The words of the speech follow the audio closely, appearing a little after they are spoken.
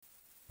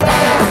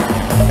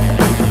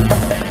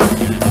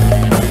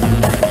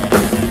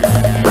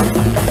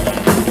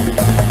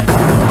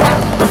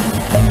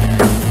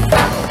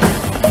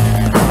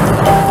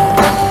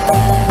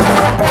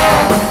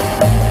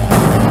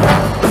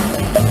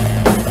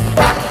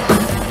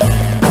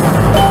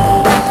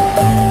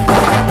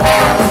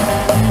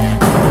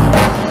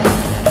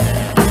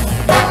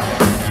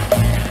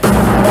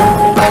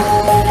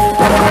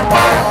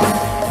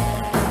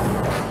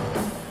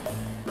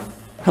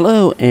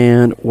Hello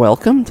and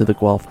welcome to the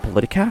GUELPH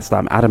POLITICAST.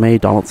 I'm Adam A.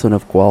 Donaldson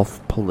of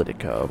GUELPH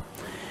Politico.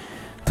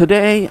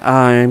 Today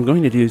I'm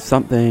going to do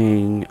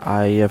something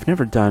I have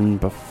never done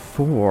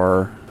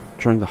before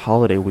during the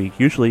holiday week.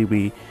 Usually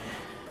we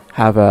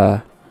have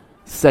a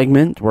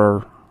segment where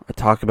I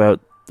talk about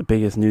the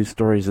biggest news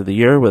stories of the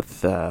year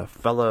with a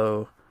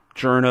fellow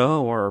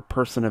journo or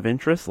person of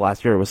interest.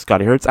 Last year it was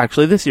Scotty Hertz.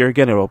 Actually, this year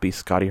again it will be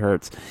Scotty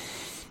Hertz.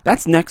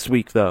 That's next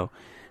week though.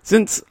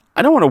 Since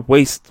I don't want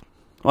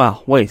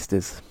to waste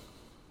is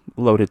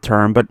a loaded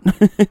term, but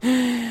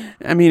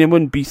I mean, it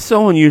wouldn't be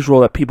so unusual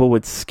that people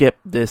would skip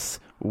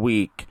this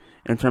week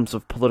in terms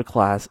of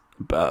Politicast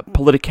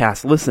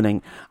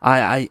listening.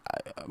 I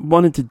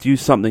wanted to do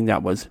something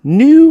that was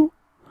new,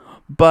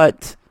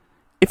 but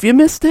if you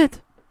missed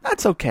it,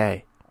 that's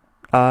okay.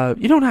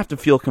 You don't have to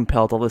feel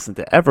compelled to listen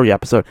to every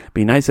episode. It'd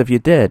be nice if you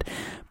did.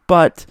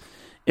 But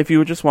if you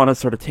would just want to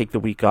sort of take the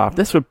week off,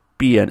 this would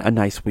be a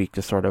nice week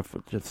to sort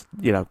of just,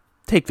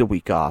 take the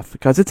week off,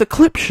 because it's a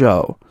clip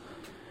show.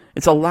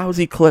 It's a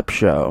lousy clip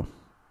show.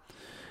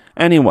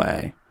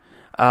 Anyway,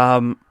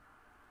 prepared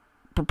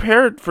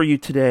for you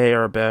today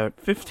are about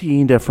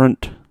 15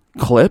 different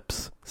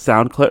clips,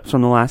 sound clips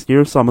from the last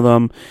year. Some of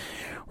them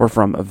were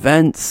from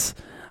events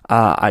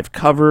I've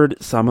covered.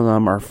 Some of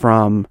them are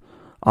from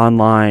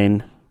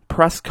online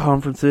press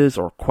conferences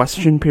or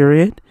question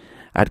period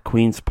at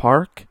Queen's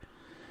Park.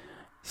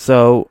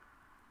 So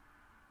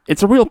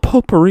it's a real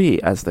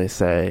potpourri, as they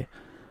say,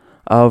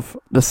 of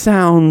the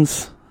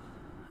sounds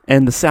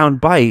and the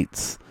sound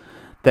bites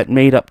that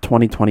made up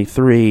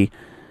 2023,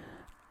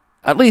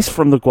 at least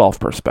from the GUELPH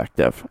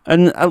perspective,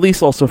 and at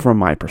least also from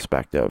my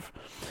perspective.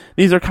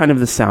 These are kind of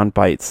the sound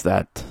bites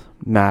that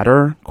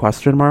matter, ?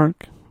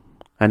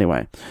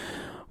 Anyway,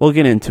 we'll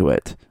get into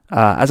it.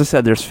 As I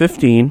said, there's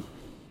 15,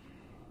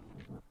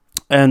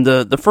 and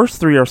the first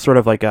three are sort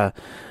of like a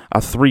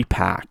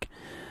three-pack.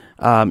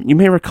 You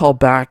may recall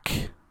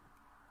back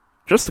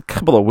just a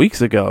couple of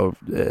weeks ago,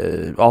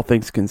 all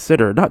things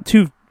considered, not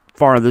too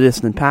far in the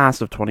distant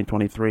past of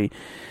 2023,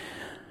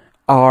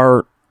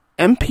 our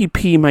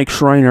MPP Mike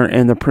Schreiner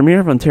and the Premier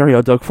of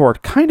Ontario, Doug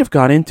Ford, kind of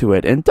got into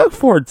it. And Doug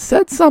Ford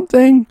said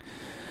something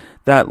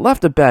that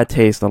left a bad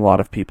taste in a lot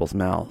of people's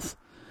mouths.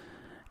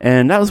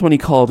 And that was when he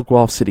called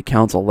Guelph City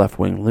Council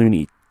left-wing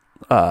lunatics.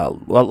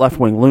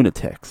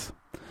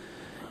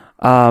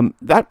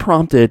 That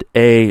prompted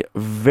a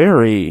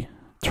very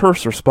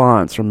terse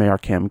response from Mayor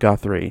Cam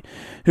Guthrie,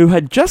 who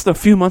had just a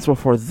few months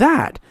before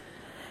that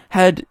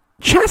had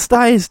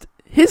chastised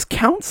his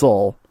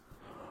council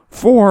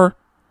for,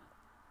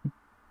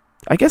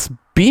 I guess,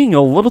 being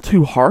a little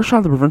too harsh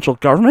on the provincial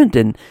government,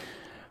 and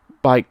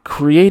by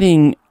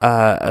creating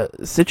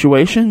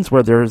situations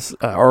where there's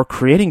or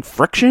creating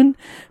friction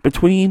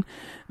between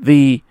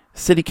the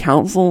city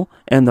council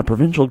and the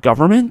provincial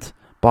government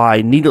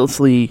by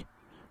needlessly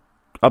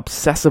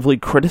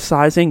obsessively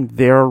criticizing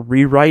their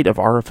rewrite of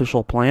our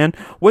official plan,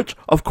 which,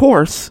 of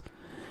course,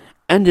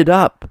 ended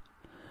up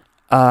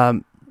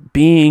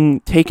being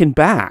taken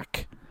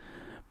back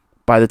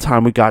by the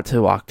time we got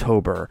to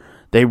October.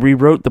 They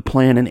rewrote the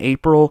plan in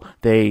April.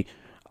 They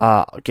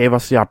gave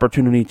us the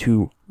opportunity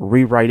to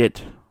rewrite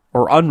it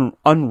or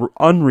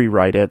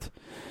unrewrite it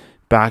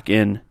back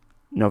in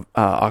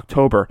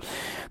October.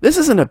 This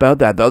isn't about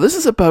that, though. This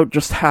is about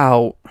just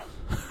how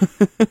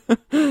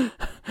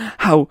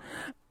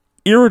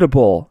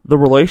irritable the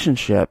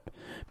relationship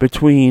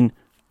between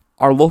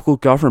our local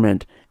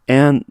government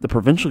and the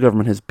provincial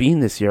government has been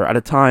this year, at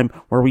a time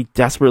where we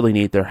desperately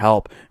need their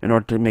help in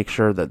order to make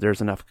sure that there's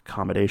enough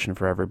accommodation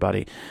for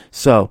everybody.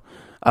 So,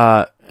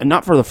 and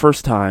not for the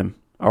first time,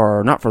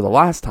 or not for the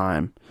last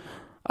time,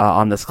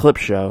 on this clip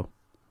show,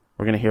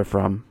 we're going to hear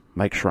from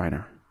Mike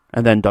Schreiner,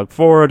 and then Doug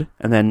Ford,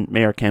 and then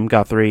Mayor Cam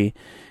Guthrie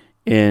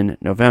in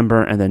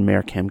November, and then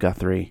Mayor Cam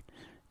Guthrie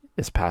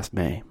is past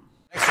May.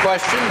 Next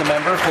question, the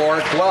member for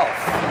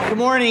Guelph. Good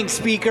morning,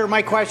 Speaker.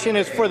 My question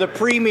is for the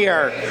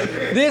Premier.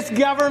 This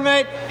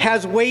government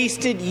has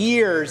wasted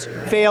years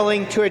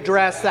failing to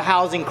address the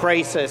housing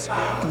crisis,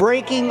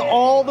 breaking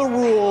all the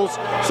rules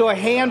so a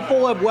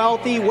handful of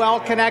wealthy,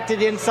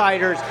 well-connected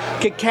insiders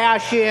could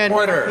cash in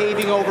on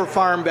paving over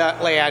farm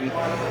land.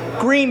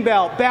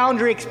 Greenbelt,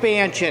 boundary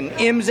expansion,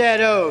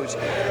 MZOs.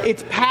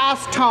 It's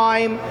past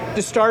time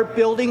to start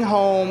building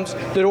homes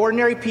that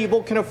ordinary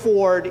people can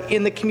afford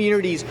in the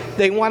communities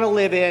they want to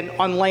live in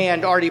on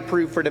land already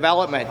approved for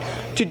development.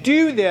 To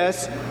do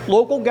this,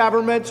 local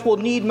governments will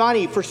need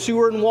money for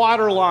sewer and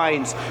water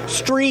lines,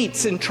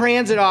 streets and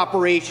transit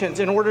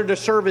operations in order to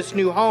service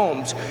new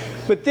homes.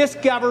 But this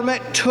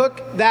government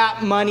took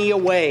that money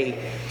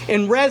away.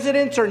 And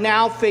residents are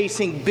now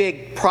facing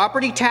big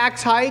property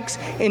tax hikes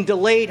and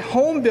delayed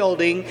home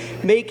building,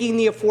 making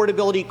the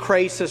affordability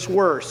crisis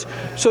worse.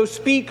 So,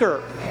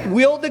 Speaker,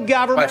 will the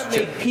government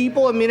make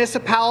people and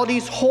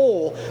municipalities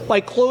whole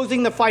by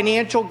closing the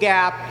financial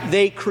gap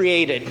they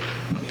created?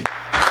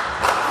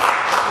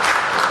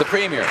 The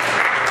Premier.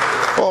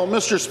 Well,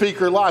 Mr.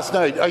 Speaker, last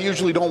night, I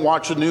usually don't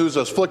watch the news. I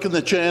was flicking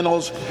the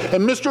channels,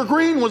 and Mr.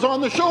 Green was on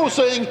the show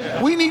saying,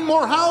 we need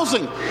more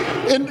housing.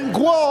 In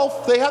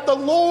Guelph, they had the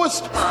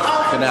lowest...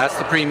 I'm going to ask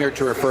the Premier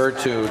to refer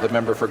to the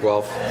member for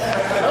Guelph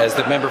as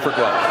the member for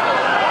Guelph.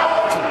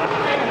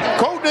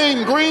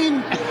 Codename Green,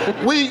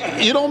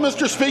 you know,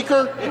 Mr.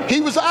 Speaker,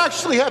 he was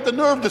actually had the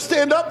nerve to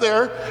stand up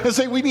there and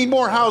say, we need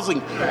more housing.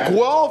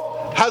 Guelph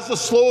has the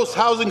slowest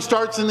housing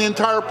starts in the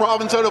entire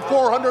province out of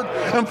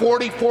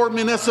 444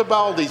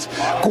 municipalities.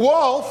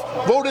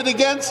 Guelph voted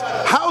against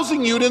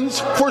housing units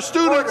for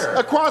students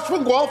across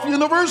from Guelph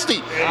University.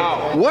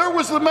 Where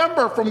was the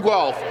member from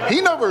Guelph?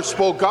 He never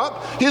spoke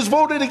up. He's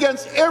voted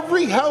against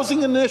every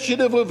housing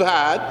initiative we've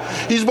had.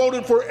 He's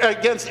voted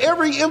against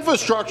every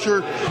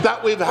infrastructure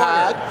that we've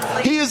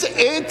had. He is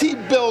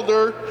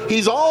anti-builder.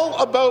 He's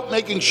all about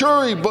making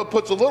sure he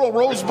puts a little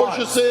rose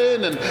bushes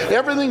in and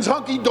everything's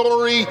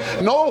hunky-dory,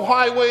 no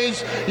highways.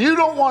 You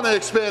don't want to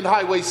expand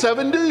Highway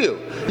 7, do you?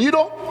 You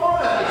don't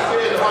want to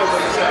expand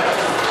Highway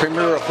 7.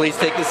 Premier, please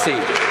take his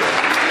seat.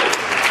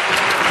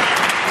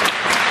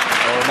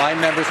 I'll remind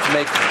members to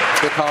make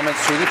their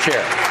comments through the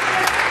chair.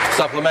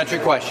 Supplementary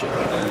question.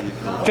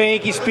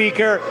 Thank you,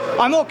 Speaker.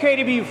 I'm okay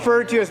to be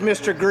referred to as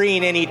Mr.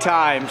 Green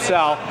anytime, so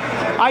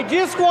I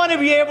just want to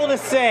be able to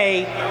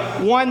say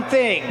one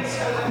thing.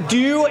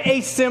 Do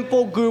a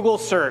simple Google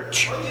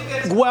search.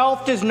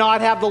 Guelph does not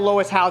have the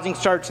lowest housing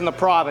starts in the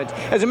province.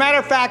 As a matter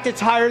of fact,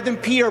 it's higher than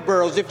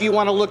Peterborough's if you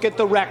want to look at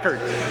the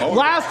record.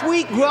 Last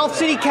week, Guelph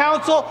City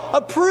Council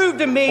approved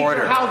a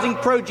major housing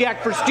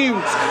project for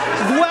students.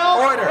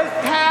 Guelph has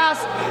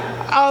passed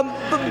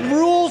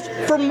rules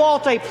for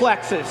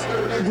multiplexes.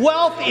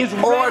 Guelph is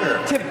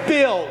ready to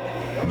build.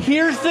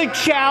 Here's the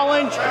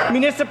challenge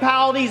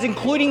municipalities,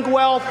 including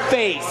Guelph,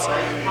 face.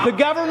 The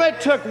government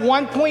took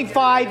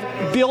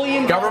 $1.5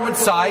 billion. Government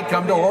side,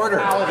 come to order.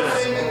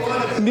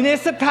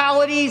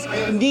 Municipalities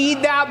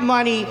need that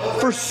money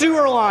for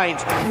sewer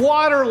lines,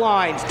 water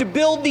lines, to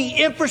build the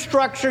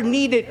infrastructure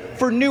needed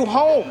for new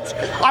homes.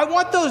 I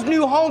want those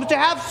new homes to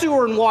have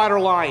sewer and water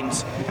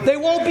lines. They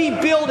won't be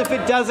built if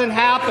it doesn't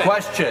happen.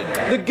 Question.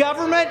 The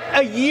government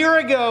a year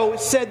ago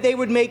said they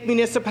would make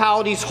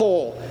municipalities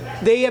whole.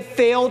 They have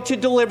failed to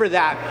deliver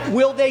that.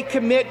 Will they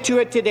commit to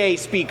it today,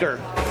 Speaker?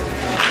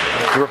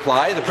 To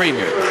reply, the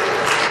Premier.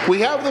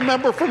 We have the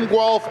member from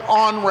Guelph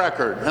on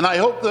record, and I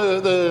hope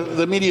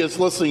the media is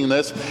listening to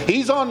this.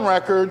 He's on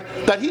record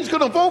that he's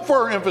going to vote for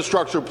our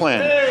infrastructure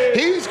plan.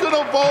 He's going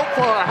to vote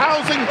for our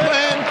housing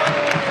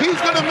plan. He's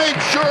going to make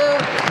sure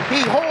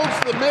he holds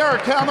the mayor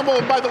accountable.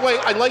 And by the way,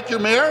 I like your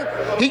mayor.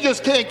 He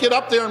just can't get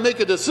up there and make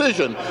a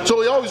decision,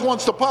 so he always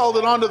wants to pile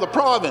it onto the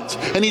province.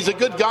 And he's a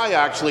good guy,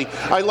 actually.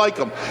 I like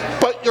him.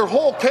 But your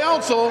whole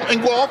council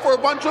in Guelph are a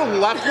bunch of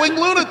left-wing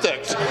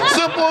lunatics.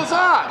 Simple as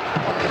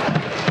that.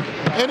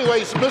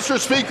 Anyways, Mr.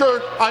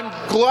 Speaker, I'm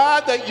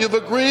glad that you've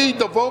agreed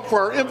to vote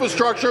for our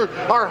infrastructure,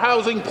 our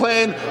housing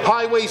plan,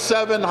 Highway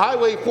 7,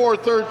 Highway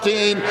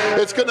 413.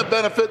 It's going to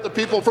benefit the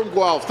people from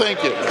Guelph.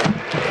 Thank you.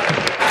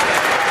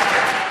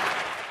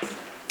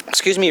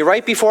 Excuse me,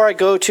 right before I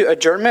go to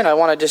adjournment, I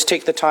want to just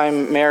take the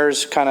time,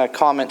 Mayor's kind of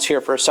comments here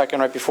for a second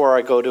right before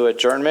I go to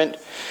adjournment.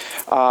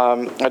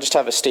 I just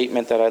have a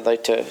statement that I'd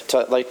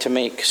like to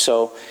make.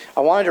 So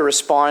I wanted to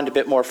respond a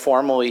bit more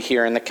formally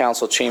here in the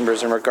council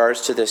chambers in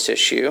regards to this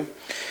issue.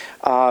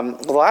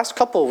 The last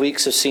couple of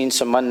weeks have seen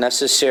some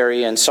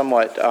unnecessary and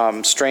somewhat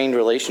strained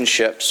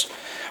relationships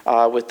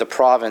with the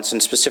province,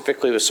 and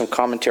specifically with some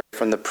commentary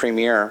from the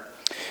Premier.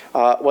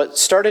 What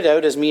started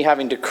out as me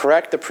having to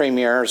correct the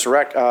Premier's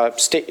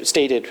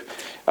stated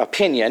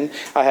opinion,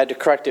 I had to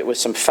correct it with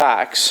some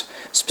facts,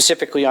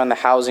 specifically on the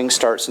housing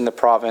starts in the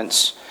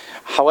province.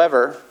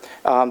 However,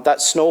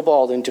 that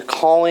snowballed into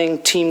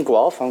calling Team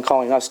Guelph, I'm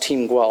calling us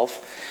Team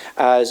Guelph,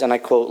 as, and I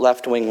quote,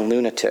 left-wing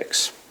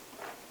lunatics.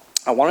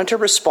 I wanted to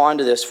respond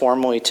to this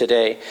formally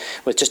today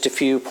with just a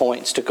few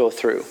points to go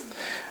through.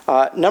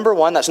 Number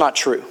one, that's not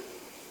true.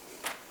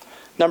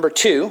 Number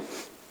two,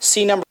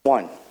 see number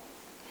one.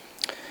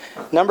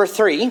 Number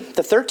three,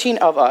 the 13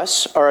 of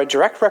us are a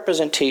direct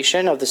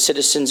representation of the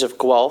citizens of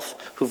Guelph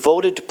who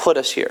voted to put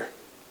us here.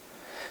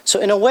 So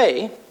in a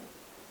way,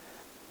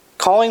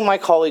 calling my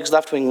colleagues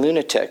left-wing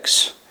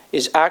lunatics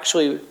is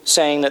actually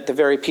saying that the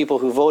very people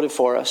who voted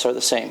for us are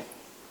the same.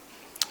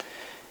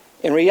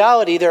 In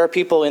reality, there are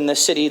people in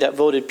this city that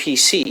voted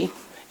PC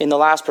in the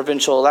last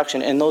provincial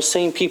election, and those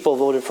same people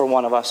voted for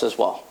one of us as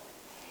well.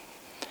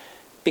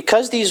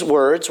 Because these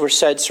words were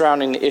said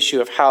surrounding the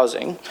issue of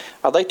housing,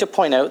 I'd like to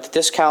point out that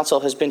this council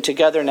has been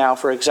together now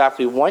for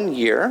exactly 1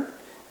 year,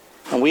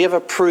 and we have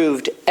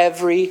approved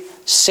every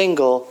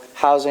single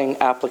housing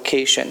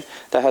application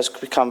that has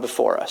come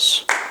before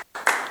us.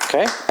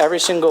 Okay, every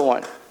single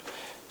one.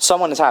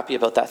 Someone is happy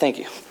about that, thank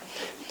you.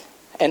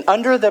 And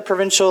under the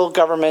provincial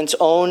government's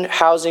own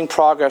housing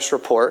progress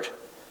report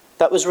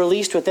that was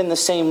released within the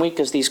same week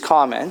as these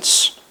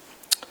comments,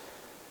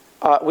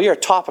 we are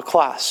top of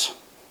class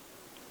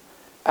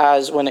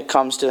as when it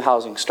comes to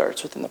housing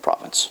starts within the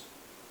province.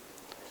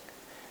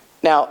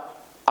 Now,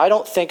 I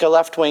don't think a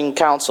left-wing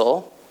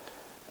council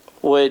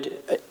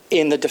would,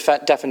 in the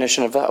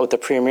definition of what the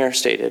Premier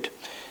stated,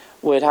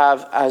 would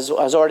have, as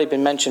already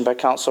been mentioned by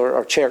Councillor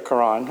or Chair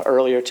Karan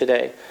earlier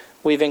today,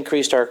 we've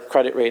increased our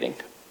credit rating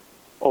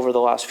over the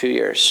last few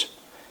years.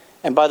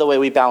 And by the way,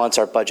 we balance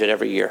our budget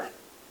every year.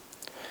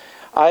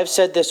 I've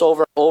said this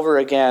over and over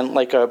again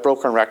like a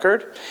broken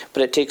record,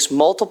 but it takes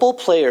multiple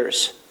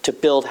players to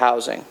build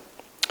housing.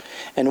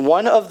 And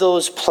one of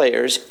those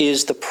players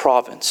is the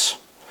province.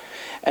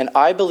 And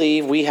I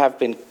believe we have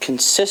been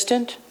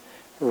consistent,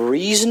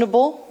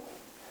 reasonable,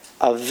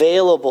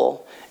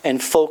 available,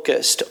 and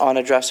focused on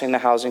addressing the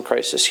housing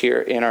crisis here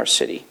in our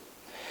city.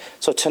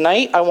 So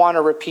tonight, I want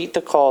to repeat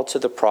the call to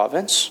the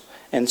province,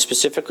 and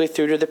specifically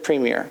through to the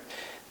Premier,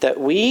 that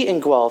we in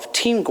Guelph,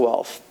 Team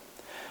Guelph,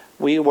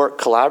 we work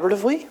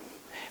collaboratively,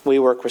 we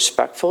work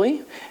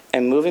respectfully,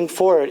 and moving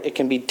forward, it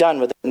can be done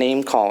without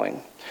name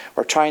calling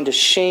or trying to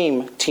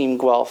shame Team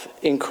Guelph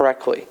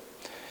incorrectly.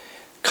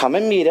 Come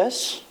and meet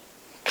us,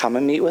 come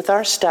and meet with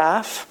our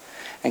staff,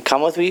 and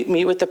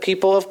meet with the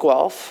people of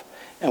Guelph,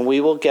 and we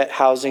will get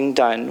housing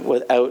done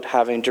without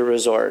having to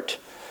resort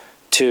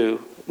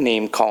to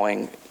name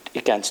calling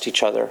against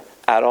each other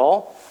at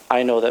all.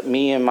 I know that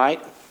me and my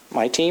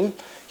team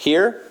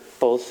here,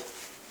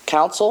 both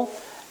council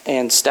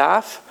and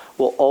staff,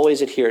 will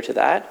always adhere to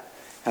that,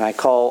 and I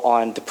call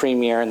on the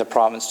Premier and the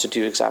province to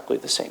do exactly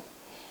the same.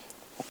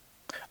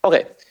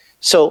 Okay,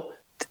 so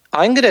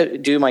I'm going to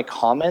do my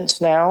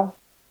comments now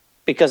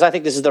because I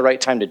think this is the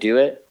right time to do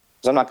it,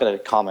 because I'm not going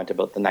to comment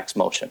about the next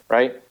motion,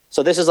 right?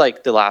 So this is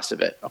like the last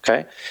of it,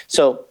 okay?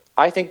 So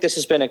I think this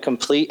has been a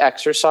complete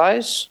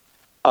exercise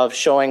of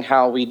showing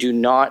how we do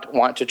not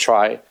want to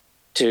try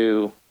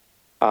to,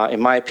 in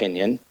my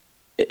opinion,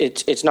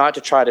 it's not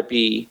to try to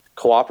be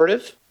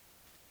cooperative.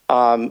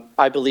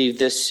 I believe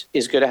this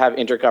is going to have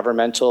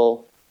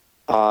intergovernmental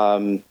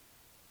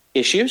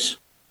issues.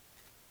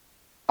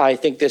 I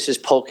think this is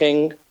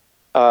poking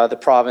the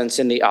province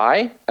in the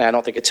eye, and I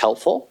don't think it's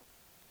helpful.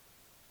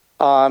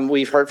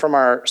 We've heard from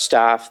our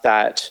staff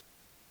that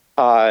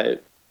it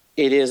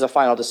is a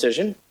final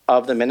decision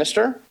of the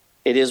minister.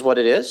 It is what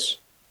it is.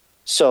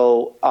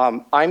 So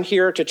I'm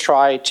here to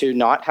try to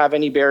not have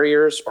any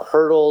barriers or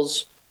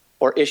hurdles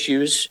or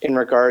issues in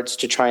regards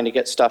to trying to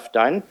get stuff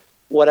done.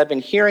 What I've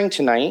been hearing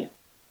tonight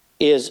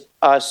is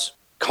us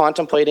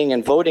contemplating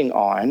and voting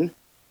on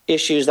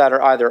issues that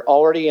are either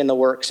already in the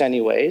works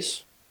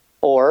anyways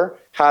or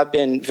have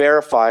been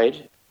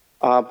verified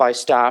by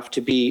staff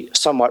to be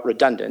somewhat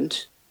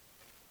redundant.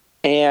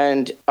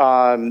 And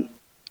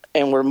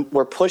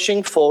we're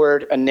pushing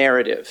forward a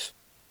narrative.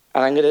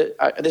 And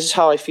this is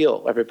how I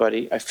feel,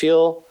 everybody. I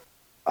feel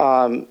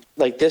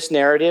like this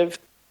narrative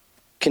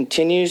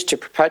continues to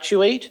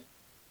perpetuate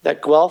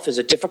that Guelph is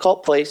a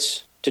difficult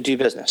place to do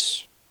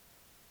business,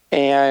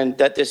 and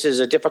that this is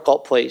a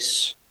difficult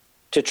place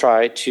to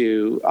try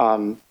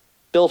to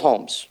build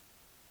homes.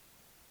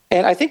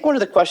 And I think one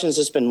of the questions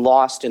that's been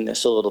lost in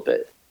this a little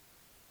bit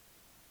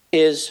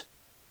is,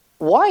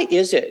 why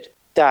is it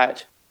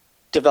that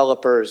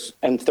developers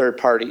and third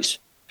parties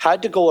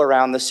had to go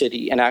around the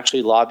city and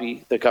actually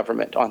lobby the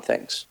government on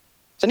things?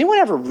 Has anyone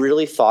ever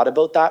really thought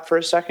about that for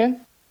a second?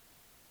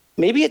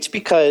 Maybe it's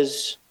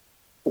because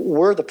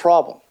we're the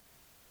problem.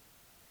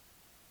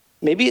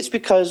 Maybe it's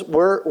because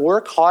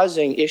we're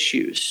causing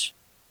issues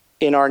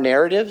in our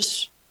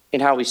narratives, in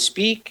how we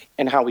speak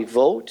and how we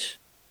vote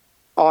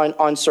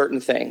on certain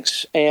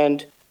things.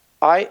 And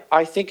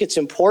I think it's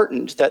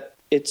important that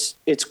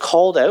it's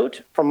called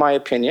out, from my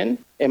opinion,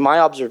 in my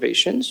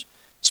observations,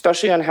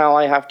 especially on how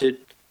I have to,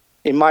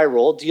 in my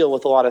role, deal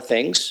with a lot of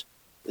things,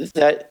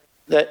 that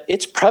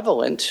it's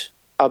prevalent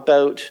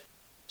about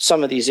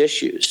some of these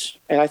issues.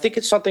 And I think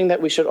it's something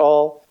that we should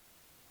all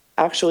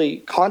actually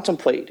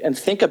contemplate and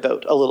think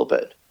about a little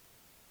bit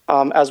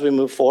as we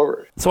move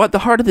forward. So at the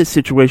heart of this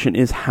situation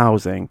is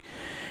housing.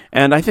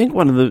 And I think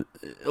a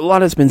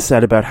lot has been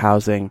said about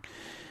housing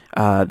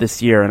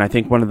this year, and I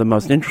think one of the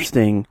most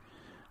interesting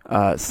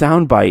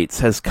sound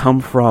bites has come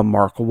from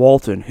Mark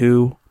Walton,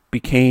 who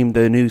became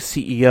the new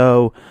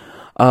CEO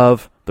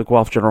of the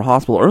Guelph General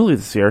Hospital earlier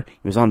this year.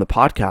 He was on the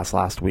podcast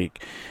last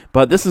week.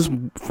 But this is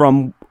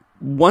from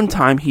one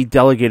time he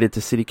delegated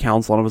to City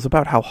Council, and it was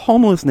about how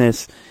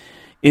homelessness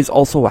is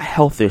also a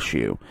health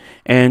issue,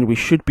 and we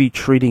should be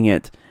treating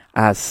it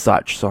as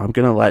such. So I'm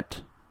going to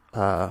let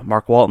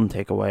Mark Walton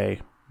take away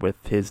with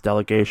his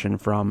delegation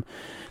from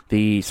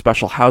the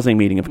special housing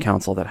meeting of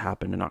council that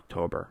happened in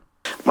October.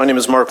 My name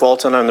is Mark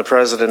Walton. I'm the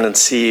president and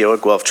CEO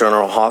at Guelph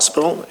General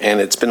Hospital,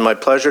 and it's been my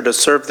pleasure to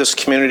serve this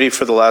community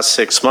for the last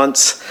 6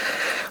 months.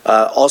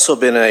 Also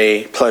been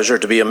a pleasure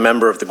to be a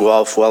member of the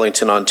Guelph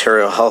Wellington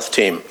Ontario Health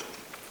Team.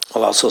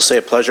 I'll also say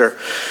a pleasure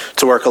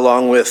to work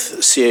along with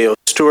CAO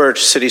Stewart,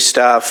 city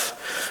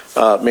staff,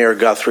 Mayor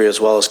Guthrie, as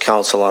well as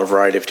council on a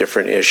variety of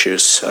different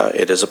issues.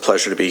 It is a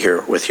pleasure to be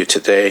here with you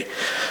today.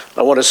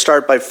 I want to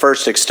start by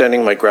first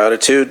extending my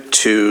gratitude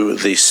to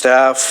the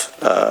staff,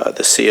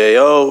 the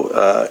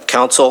CAO,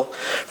 council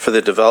for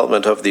the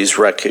development of these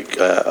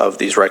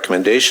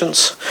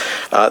recommendations.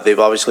 They've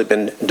obviously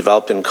been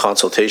developed in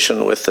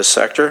consultation with the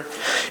sector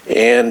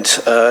and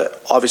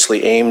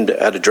obviously aimed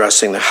at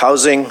addressing the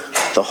housing,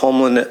 the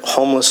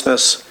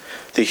homelessness,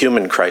 the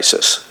human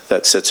crisis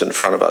that sits in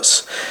front of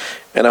us.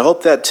 And I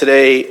hope that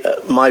today,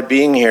 my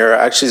being here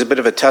actually is a bit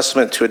of a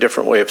testament to a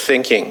different way of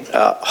thinking.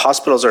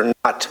 Hospitals are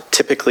not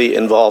typically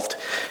involved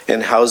in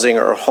housing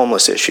or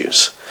homeless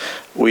issues.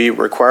 We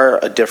require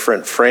a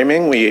different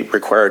framing. We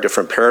require a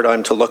different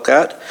paradigm to look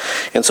at.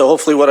 And so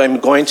hopefully what I'm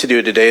going to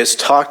do today is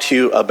talk to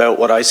you about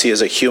what I see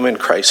as a human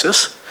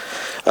crisis.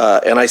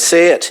 And I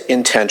say it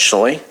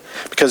intentionally,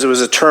 because it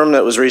was a term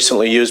that was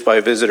recently used by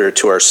a visitor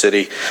to our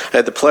city. I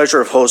had the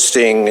pleasure of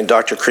hosting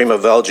Dr. Karima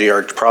Velji,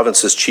 our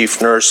province's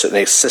chief nurse and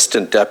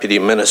assistant deputy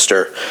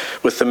minister,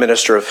 with the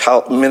Ministry of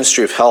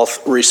Health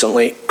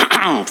recently,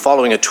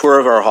 following a tour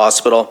of our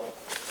hospital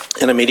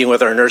and a meeting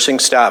with our nursing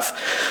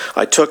staff.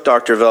 I took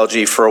Dr.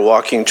 Velji for a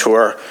walking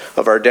tour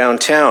of our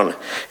downtown,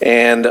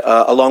 and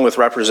along with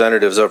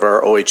representatives of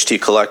our OHT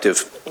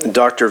collective.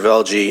 Dr.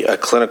 Velji, a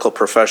clinical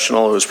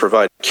professional who's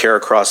provided care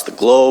across the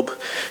globe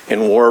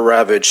in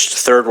war-ravaged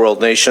third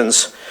world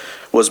nations,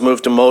 was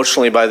moved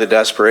emotionally by the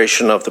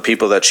desperation of the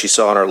people that she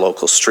saw on our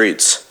local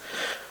streets.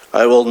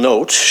 I will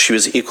note she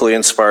was equally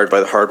inspired by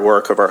the hard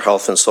work of our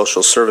health and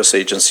social service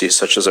agencies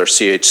such as our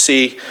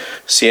CHC,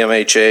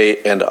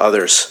 CMHA, and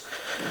others.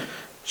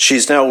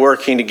 She's now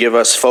working to give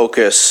us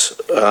focus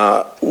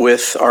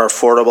with our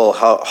affordable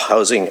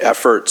housing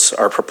efforts,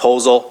 our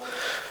proposal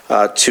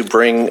to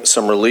bring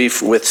some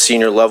relief with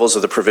senior levels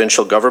of the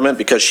provincial government,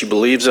 because she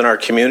believes in our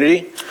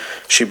community,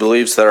 she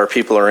believes that our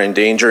people are in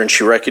danger, and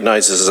she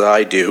recognizes, as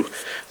I do,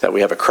 that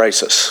we have a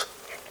crisis.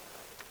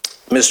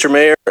 Mr.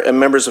 Mayor and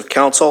members of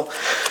council,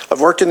 I've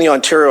worked in the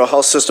Ontario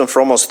health system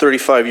for almost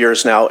 35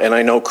 years now, and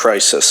I know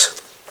crisis.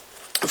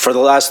 For the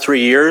last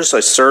 3 years, I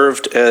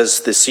served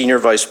as the Senior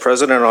Vice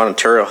President on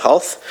Ontario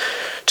Health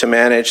to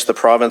manage the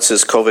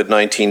province's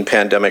COVID-19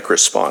 pandemic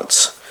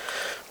response.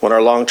 When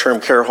our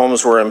long-term care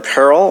homes were in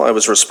peril, I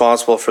was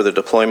responsible for the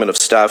deployment of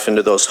staff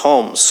into those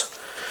homes.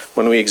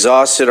 When we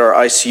exhausted our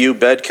ICU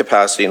bed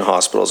capacity in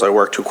hospitals, I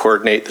worked to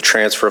coordinate the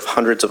transfer of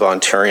hundreds of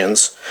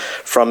Ontarians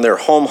from their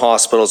home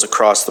hospitals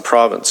across the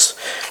province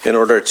in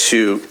order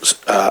to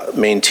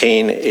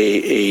maintain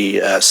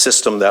a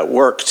system that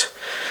worked.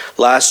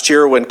 Last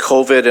year, when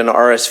COVID and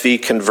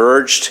RSV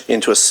converged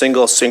into a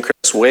single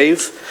synchronous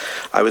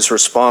wave, I was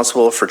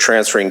responsible for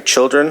transferring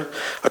children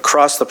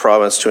across the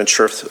province to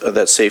ensure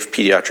that safe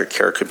pediatric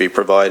care could be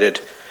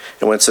provided.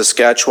 And when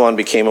Saskatchewan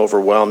became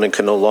overwhelmed and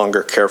could no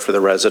longer care for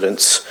the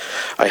residents,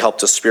 I helped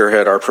to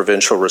spearhead our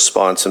provincial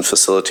response and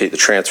facilitate the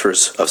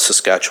transfers of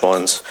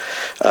Saskatchewan's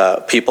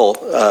people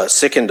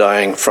sick and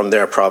dying from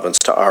their province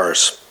to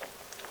ours.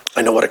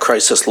 I know what a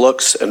crisis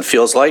looks and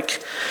feels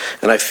like,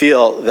 and I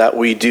feel that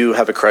we do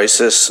have a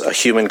crisis, a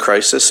human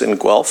crisis in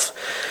Guelph.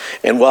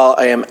 And while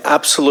I am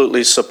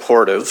absolutely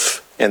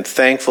supportive and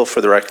thankful for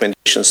the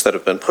recommendations that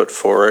have been put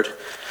forward,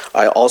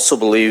 I also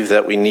believe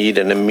that we need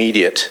an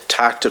immediate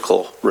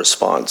tactical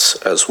response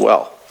as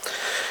well.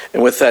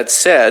 And with that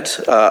said,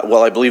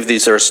 while I believe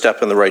these are a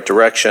step in the right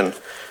direction,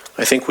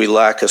 I think we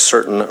lack a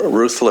certain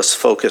ruthless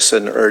focus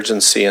and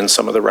urgency in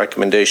some of the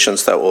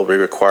recommendations that will be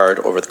required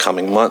over the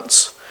coming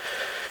months.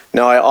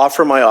 Now, I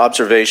offer my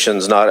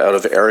observations not out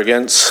of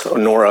arrogance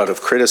nor out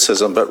of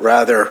criticism, but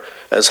rather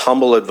as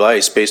humble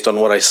advice based on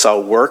what I saw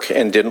work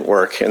and didn't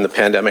work in the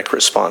pandemic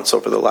response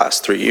over the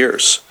last 3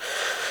 years.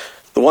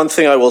 The one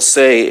thing I will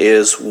say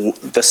is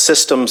the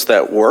systems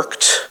that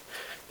worked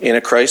in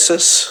a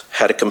crisis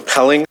had a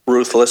compelling,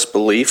 ruthless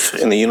belief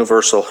in the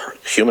universal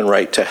human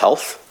right to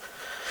health,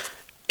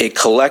 a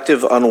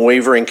collective,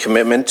 unwavering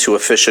commitment to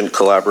efficient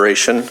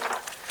collaboration,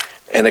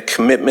 and a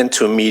commitment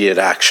to immediate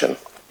action.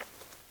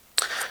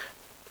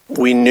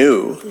 We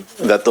knew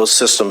that those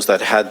systems that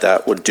had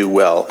that would do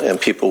well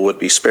and people would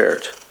be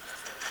spared.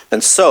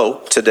 And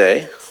so,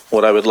 today,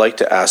 what I would like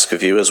to ask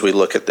of you as we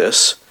look at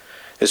this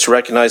is to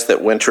recognize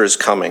that winter is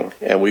coming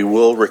and we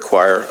will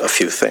require a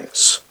few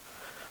things.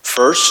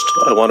 First,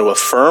 I want to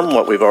affirm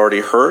what we've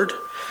already heard,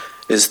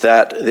 is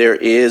that there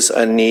is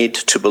a need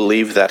to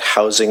believe that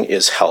housing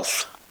is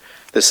health.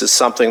 This is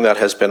something that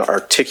has been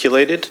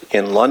articulated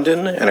in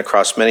London and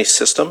across many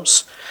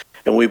systems,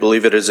 and we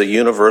believe it is a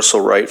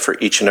universal right for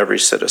each and every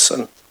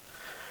citizen.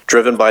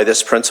 Driven by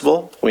this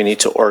principle, we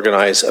need to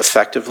organize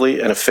effectively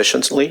and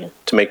efficiently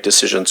to make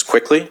decisions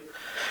quickly,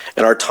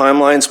 and our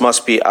timelines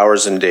must be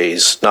hours and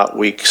days, not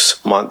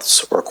weeks,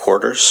 months, or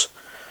quarters.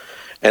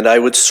 And I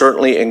would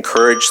certainly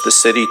encourage the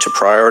city to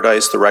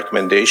prioritize the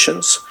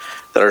recommendations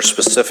that are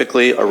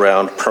specifically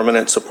around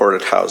permanent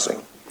supported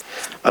housing.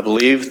 I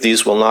believe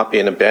these will not be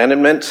an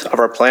abandonment of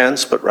our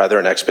plans, but rather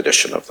an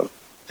expedition of them.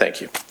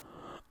 Thank you.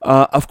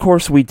 Of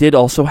course, we did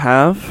also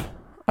have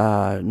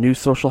new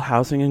social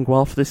housing in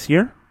Guelph this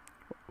year.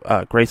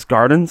 Grace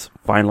Gardens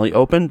finally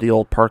opened, the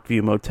old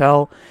Parkview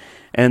Motel.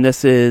 And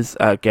this is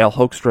Gail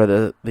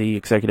Hoekstra, the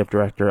executive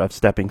director of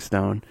Stepping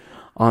Stone,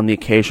 on the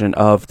occasion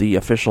of the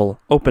official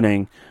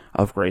opening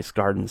of Grace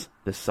Gardens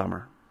this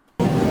summer.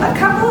 A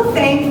couple of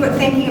things, but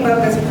thinking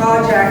about this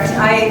project,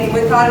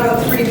 we thought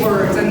about 3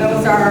 words, and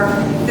those are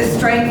the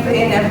strength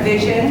in a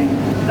vision,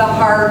 the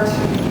heart,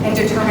 and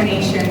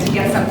determination to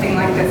get something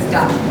like this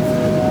done.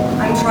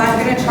 I'm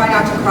going to try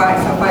not to cry,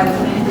 so if I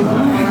look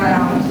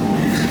around.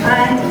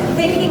 And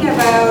thinking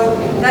about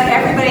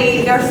that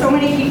there's so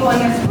many people in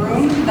this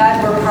room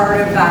that were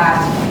part of that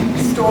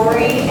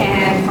story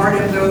and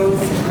part of those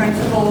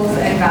principles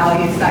and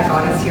values that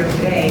got us here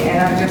today. And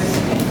I'm just,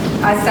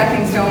 as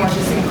Stepping Stone, we're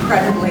just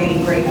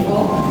incredibly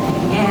grateful.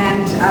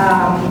 And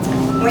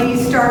when you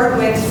start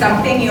with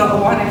something, you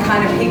want to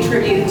kind of pay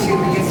tribute to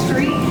the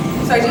history.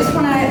 So I just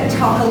want to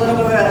talk a little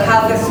bit about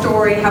how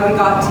we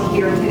got to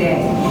here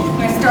today. I'm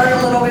going to start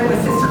a little bit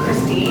with Sister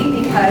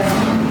Christine, because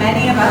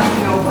many of us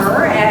know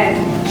her, and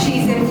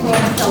she's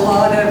influenced a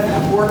lot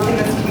of work in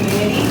this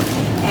community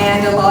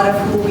and a lot of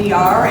who we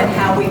are and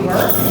how we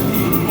work.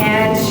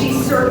 And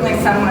she's certainly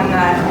someone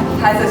that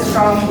has a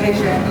strong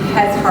vision,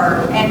 has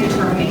heart, and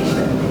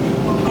determination.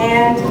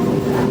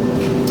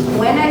 And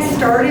when I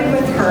started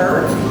with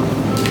her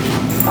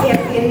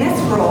in this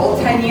role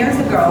 10 years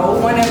ago,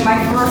 one of my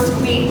first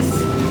weeks,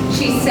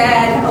 she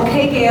said,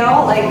 "Okay,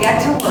 Gail,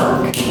 get to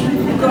work.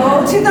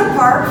 Go to the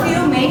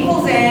Parkview,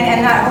 Maples Inn,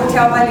 and that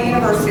hotel by the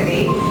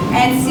university,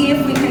 and see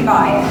if we can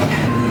buy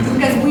it.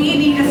 Because we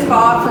need a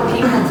spot for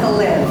people to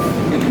live."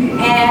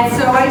 And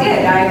so I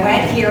did. I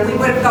went here. We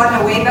would have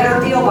gotten a way better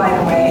deal, by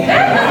the way.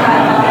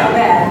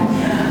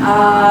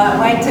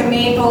 Went to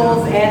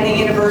Maples and the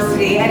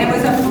university, and it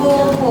was a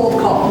full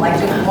cold call,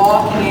 just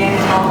walking in,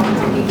 talking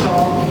to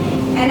people.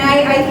 And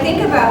I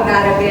think about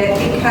that a bit,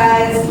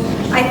 because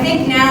I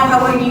think now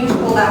how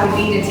unusual that would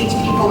be to teach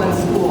people in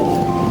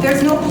school.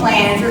 There's no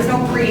plans, there's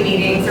no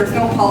pre-meetings, there's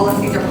no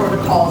policies or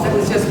protocols. It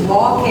was just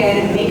walk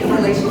in, make a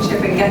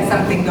relationship, and get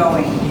something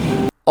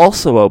going.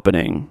 Also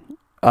opening,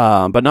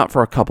 but not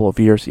for a couple of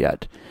years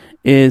yet,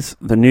 is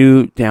the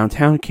new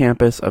downtown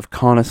campus of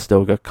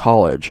Conestoga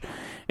College.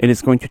 It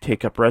is going to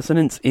take up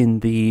residence in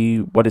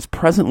what is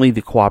presently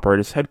the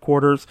Cooperative's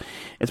headquarters.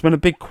 It's been a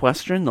big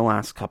question the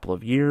last couple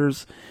of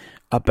years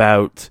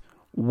about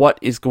what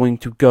is going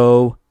to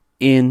go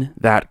in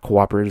that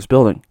Cooperative's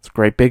building. It's a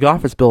great big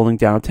office building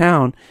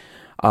downtown.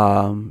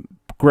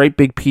 Great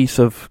big piece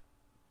of,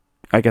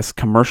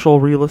 commercial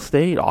real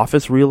estate,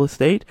 office real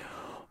estate.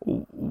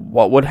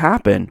 What would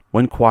happen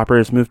when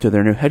Cooperatives moved to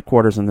their new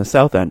headquarters in the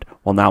South End?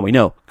 Well, now we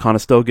know.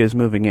 Conestoga is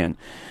moving in.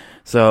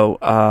 So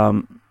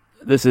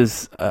this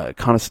is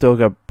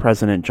Conestoga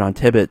President John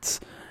Tibbetts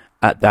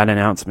at that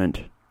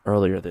announcement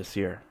earlier this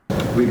year.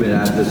 We've been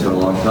at this for a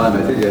long time.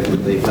 I think that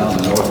they found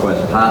the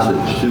Northwest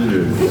Passage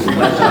sooner,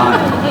 less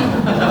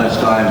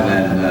time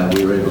than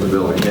we were able to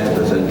build a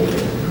campus. And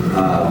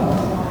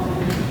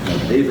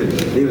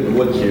David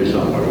Wood's here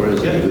somewhere. Where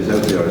is he? He was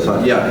out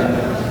there.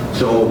 Yeah.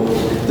 So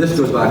this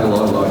goes back a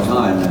long, long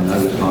time. And I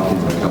was talking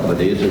a couple of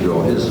days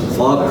ago. His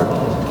father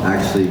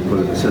actually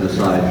set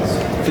aside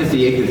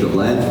 50 acres of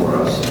land for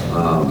us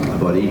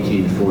about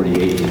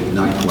 1848,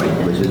 not quite,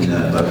 it was in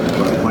about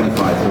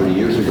 25, 30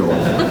 years ago.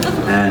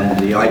 And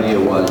the idea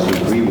was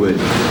that we would,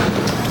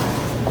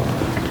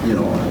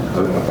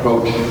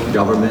 approach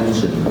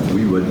governments and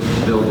we would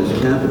build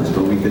this campus,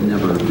 but we could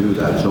never do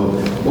that. So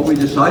what we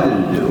decided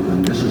to do,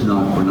 and this is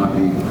not, we're not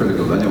being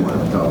critical of anyone,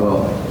 we thought,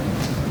 well,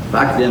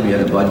 back then we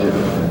had a budget,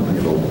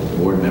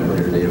 board member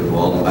here, David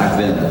Walden, back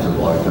then, that's a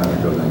long time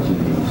ago,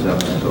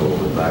 1987, so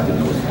back in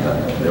those,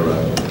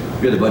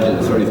 we had a budget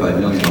of $35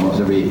 million,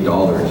 almost every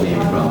 $8 came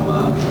from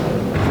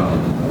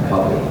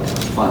public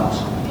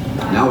funds.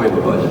 Now we have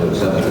a budget of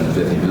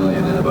 $750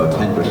 million and about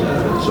 10% of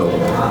it. So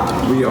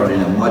we are in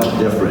a much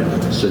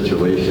different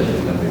situation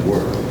than we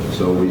were.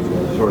 So we've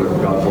sort of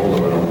got hold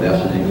of our own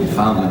destiny. We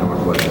found the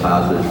Northwest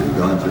Passage. We've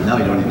gone through. Now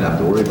you don't even have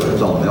to worry about it.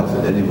 It's all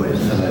melted anyways.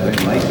 I think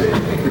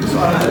it's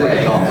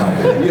all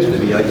melted. It used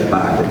to be ice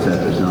packed,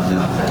 except it's not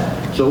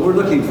now. So we're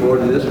looking forward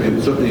to this.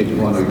 We certainly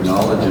want to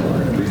acknowledge,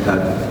 and we've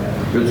had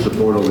good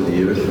support over the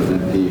years from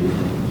MP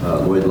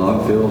Lloyd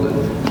Longfield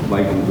and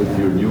Mike, with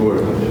your newer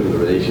to the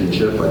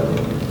relationship.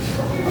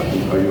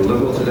 Are you a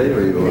liberal today, or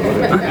are you a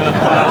whatever? I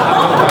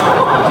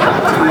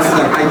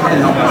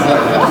can't help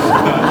myself.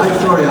 I'm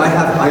sorry,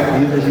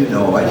 as you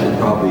know, I should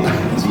probably be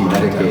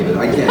medicated. I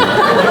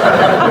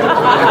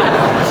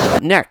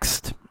can't.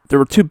 Next, there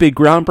were 2 big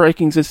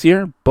groundbreakings this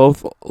year,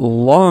 both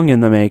long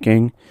in the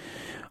making.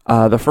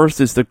 The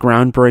first is the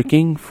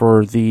groundbreaking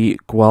for the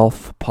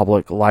Guelph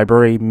Public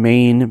Library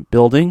main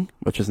building,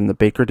 which is in the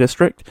Baker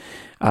District.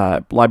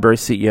 Library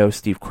CEO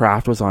Steve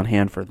Kraft was on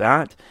hand for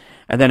that.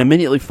 And then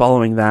immediately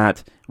following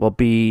that will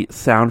be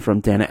sound from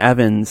Dana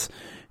Evans,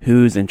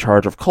 who's in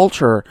charge of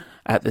culture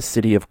at the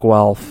city of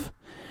Guelph.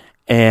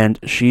 And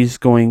she's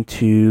going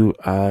to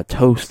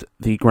toast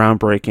the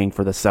groundbreaking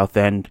for the South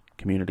End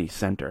Community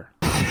Center.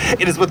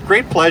 It is with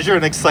great pleasure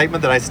and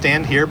excitement that I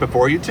stand here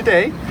before you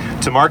today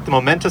to mark the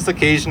momentous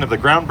occasion of the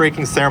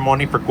groundbreaking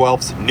ceremony for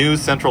Guelph's new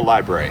Central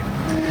Library.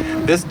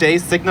 This day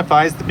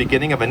signifies the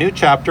beginning of a new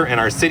chapter in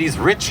our city's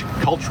rich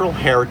cultural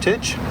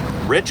heritage,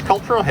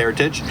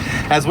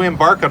 as we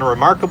embark on a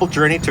remarkable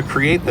journey to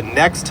create the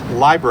next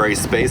library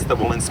space that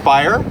will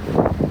inspire,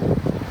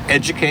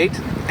 educate,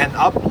 and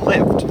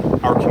uplift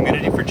our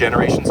community for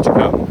generations to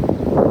come.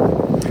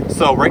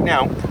 So right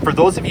now, for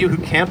those of you who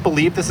can't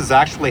believe this is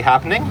actually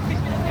happening,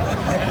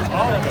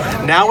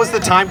 now is the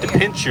time to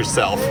pinch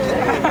yourself.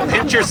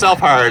 Pinch yourself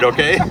hard,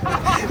 okay?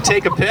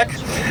 Take a pic,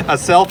 a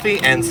selfie,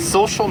 and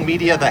social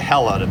media the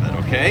hell out of it,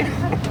 okay?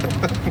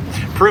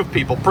 Proof,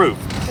 people, proof.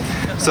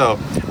 So,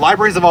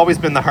 libraries have always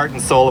been the heart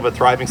and soul of a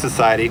thriving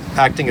society,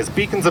 acting as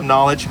beacons of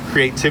knowledge,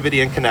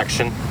 creativity, and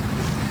connection.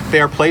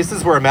 They are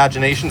places where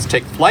imaginations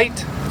take flight,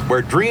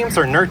 where dreams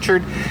are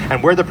nurtured,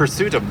 and where the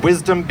pursuit of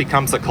wisdom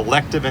becomes a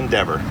collective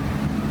endeavor.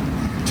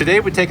 Today,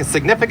 we take a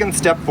significant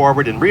step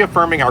forward in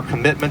reaffirming our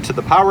commitment to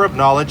the power of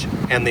knowledge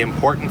and the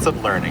importance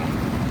of learning.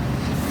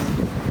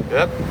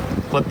 Yep,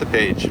 flip the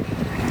page.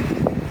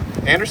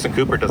 Anderson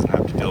Cooper doesn't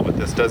have to deal with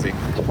this, does he?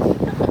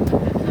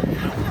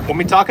 When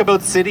we talk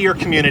about city or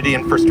community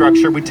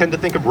infrastructure, we tend to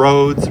think of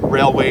roads,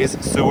 railways,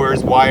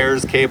 sewers,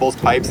 wires, cables,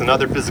 pipes, and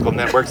other physical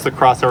networks that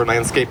cross our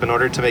landscape in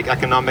order to make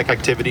economic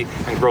activity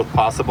and growth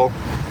possible.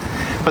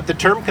 But the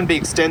term can be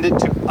extended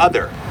to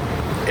other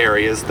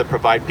areas that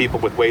provide people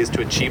with ways to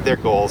achieve their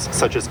goals,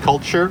 such as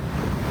culture,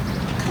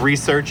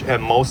 research,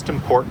 and most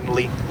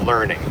importantly,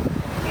 learning.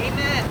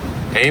 Amen.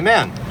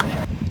 Amen.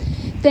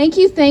 Thank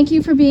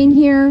you for being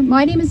here.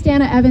 My name is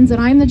Dana Evans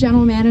and I'm the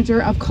General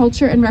Manager of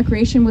Culture and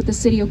Recreation with the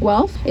City of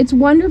Guelph. It's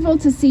wonderful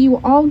to see you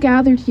all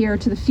gathered here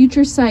to the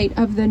future site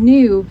of the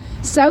new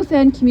South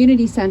End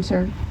Community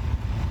Center.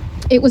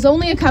 It was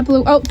only a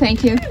couple of,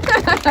 thank you.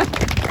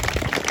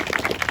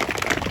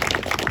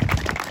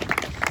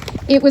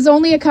 It was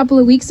only a couple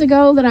of weeks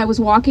ago that I was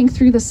walking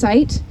through the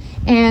site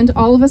and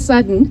all of a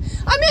sudden,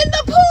 I'm in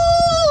the pool!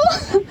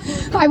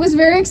 I was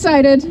very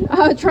excited.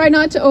 Try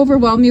not to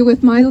overwhelm you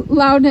with my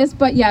loudness,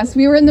 but yes,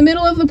 we were in the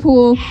middle of the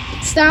pool.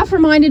 Staff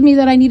reminded me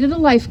that I needed a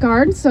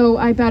lifeguard, so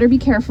I better be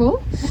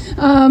careful.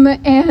 But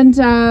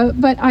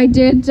I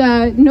did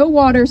no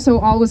water, so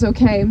all was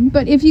okay.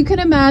 But if you can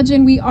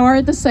imagine, we are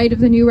at the site of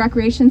the new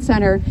recreation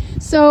center.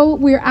 So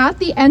we're at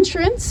the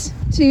entrance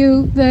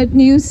to the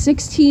new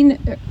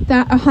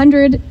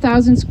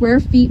 100,000 square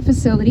feet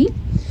facility.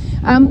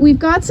 We've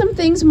got some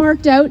things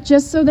marked out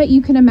just so that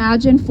you can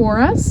imagine for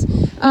us.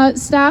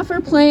 Staff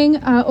are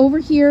playing over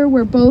here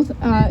where both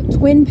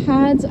twin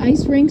pads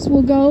ice rinks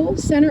will go.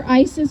 Center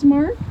ice is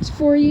marked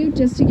for you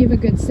just to give a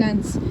good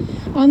sense.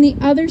 On the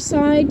other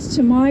side,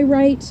 to my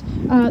right,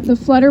 the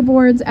flutter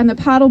boards and the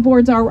paddle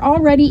boards are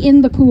already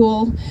in the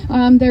pool.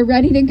 They're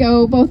ready to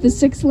go, both the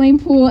 6-lane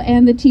pool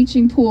and the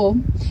teaching pool.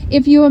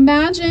 If you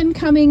imagine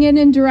coming in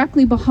and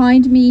directly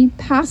behind me,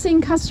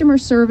 passing customer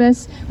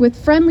service with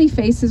friendly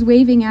faces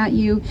waving at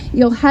you,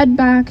 you'll head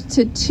back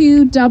to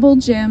 2 double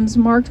gyms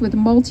marked with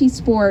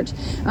multi-sport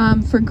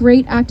for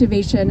great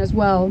activation as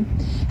well.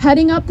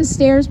 Heading up the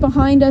stairs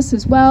behind us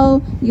as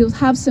well, you'll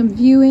have some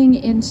viewing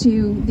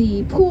into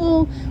the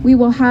pool. We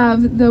will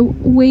have the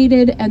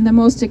weighted and the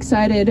most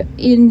excited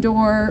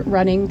indoor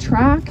running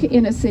track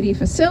in a city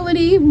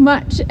facility,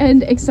 much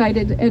and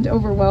excited and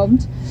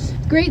overwhelmed.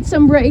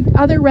 Some great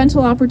other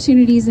rental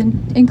opportunities,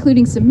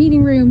 including some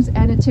meeting rooms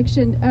and a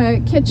teaching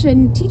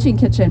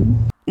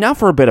kitchen. Now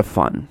for a bit of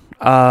fun.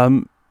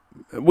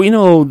 We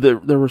know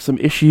that there were some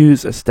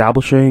issues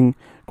establishing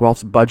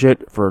Guelph's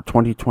budget for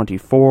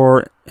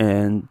 2024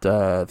 and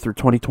through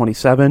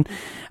 2027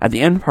 at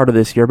the end part of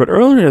this year. But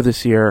earlier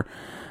this year,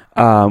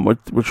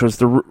 which was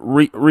the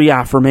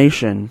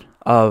reaffirmation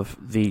of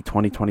the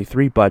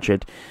 2023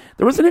 budget,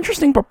 there was an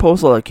interesting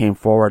proposal that came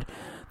forward.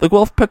 The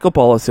Guelph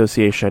Pickleball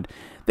Association,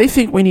 they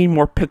think we need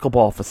more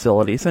pickleball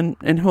facilities, and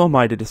who am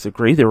I to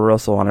disagree? They were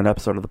also on an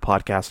episode of the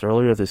podcast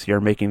earlier this year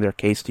making their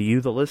case to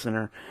you, the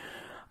listener.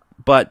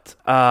 But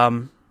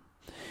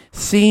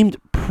seemed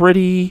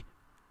pretty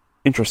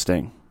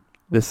interesting,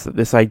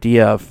 this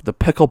idea of the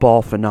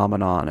pickleball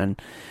phenomenon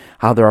and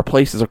how there are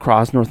places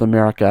across North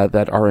America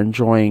that are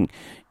enjoying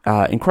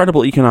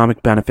incredible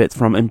economic benefits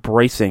from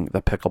embracing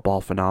the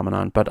pickleball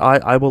phenomenon. But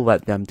I will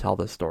let them tell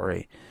the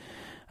story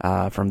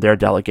from their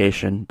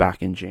delegation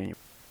back in January.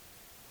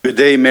 Good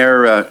day,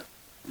 Mayor.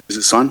 Is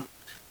this on?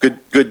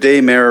 Good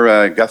day,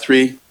 Mayor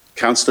Guthrie,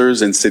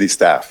 councillors, and city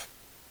staff.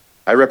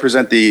 I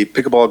represent the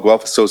Pickleball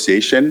Guelph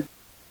Association,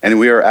 and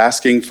we are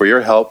asking for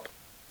your help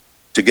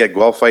to get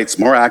Guelphites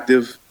more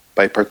active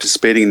by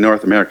participating in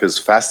North America's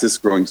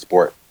fastest growing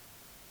sport.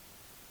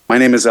 My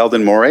name is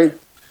Eldon Morey.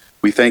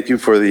 We thank you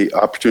for the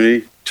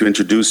opportunity to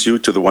introduce you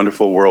to the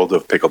wonderful world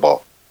of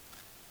pickleball.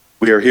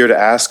 We are here to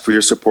ask for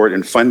your support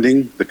in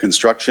funding the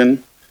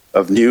construction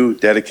of new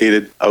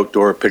dedicated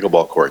outdoor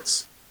pickleball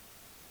courts.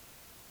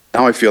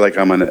 Now I feel like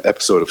I'm on an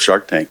episode of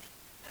Shark Tank.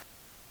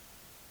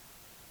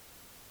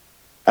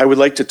 I would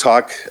like to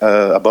talk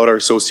about our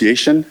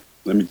association.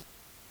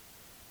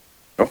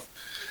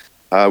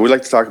 We'd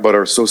like to talk about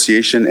our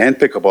association and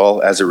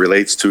pickleball as it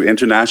relates to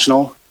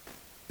international,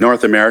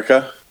 North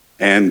America,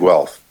 and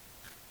Guelph.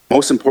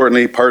 Most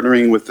importantly,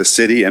 partnering with the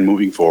city and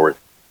moving forward.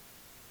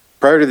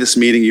 Prior to this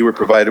meeting, you were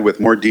provided with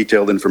more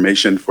detailed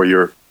information for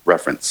your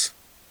reference.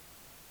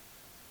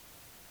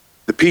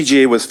 The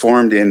PGA was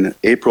formed in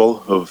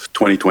April of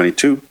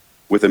 2022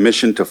 with a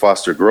mission to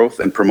foster growth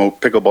and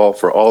promote pickleball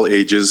for all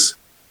ages,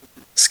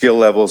 skill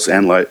levels,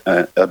 and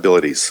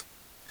abilities.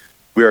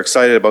 We are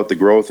excited about the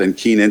growth and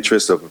keen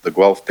interest of the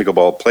Guelph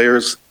pickleball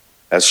players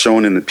as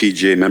shown in the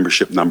PGA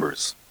membership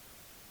numbers.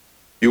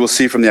 You will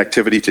see from the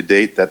activity to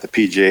date that the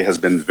PGA has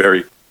been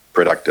very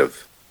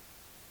productive.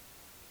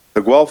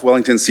 The Guelph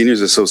Wellington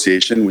Seniors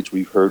Association, which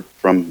we've heard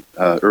from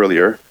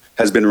earlier,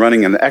 has been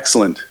running an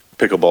excellent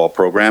pickleball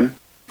program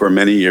for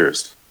many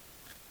years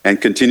and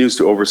continues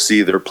to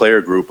oversee their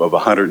player group of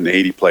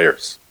 180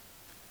 players.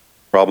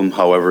 Problem,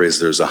 however, is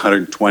there's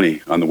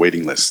 120 on the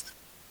waiting list.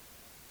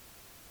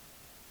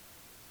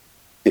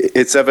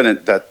 It's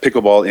evident that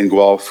pickleball in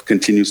Guelph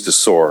continues to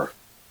soar.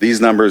 These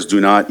numbers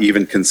do not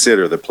even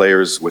consider the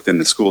players within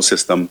the school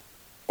system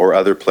or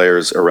other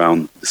players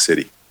around the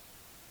city.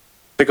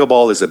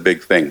 Pickleball is a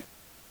big thing,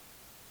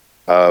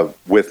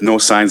 with no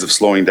signs of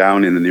slowing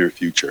down in the near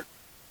future.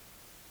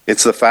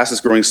 It's the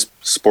fastest growing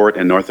sport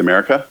in North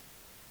America.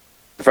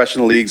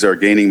 Professional leagues are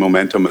gaining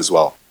momentum as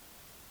well.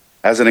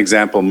 As an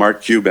example,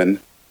 Mark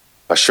Cuban,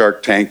 a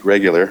Shark Tank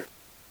regular,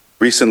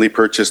 recently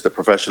purchased a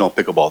professional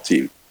pickleball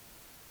team.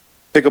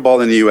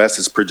 Pickleball in the US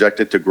is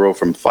projected to grow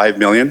from 5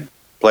 million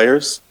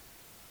players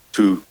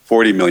to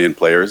 40 million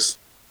players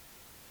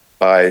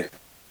by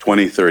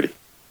 2030.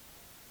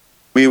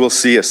 We will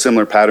see a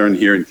similar pattern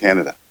here in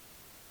Canada.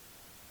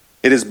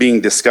 It is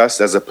being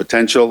discussed as a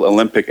potential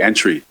Olympic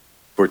entry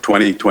for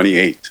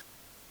 2028.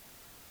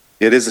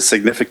 It is a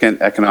significant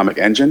economic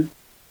engine.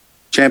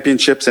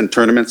 Championships and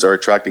tournaments are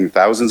attracting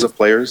thousands of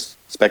players,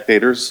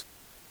 spectators,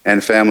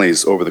 and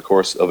families over the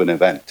course of an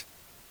event.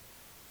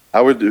 I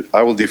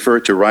will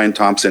defer to Ryan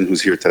Thompson,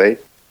 who's here today,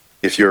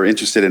 if you're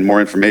interested in more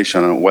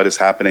information on what is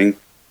happening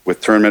with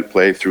tournament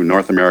play through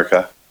North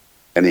America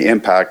and the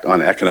impact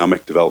on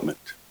economic development.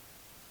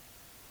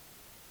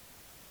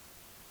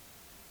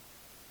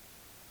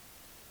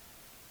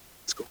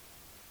 Let's go.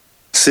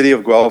 The City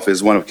of Guelph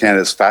is one of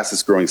Canada's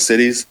fastest growing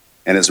cities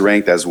and is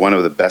ranked as one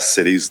of the best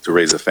cities to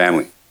raise a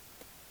family.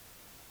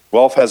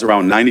 Guelph has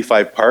around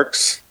 95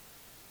 parks,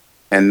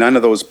 and none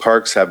of those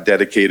parks have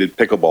dedicated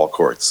pickleball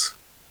courts.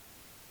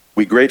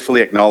 We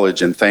gratefully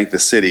acknowledge and thank the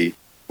city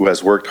who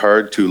has worked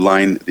hard to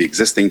line the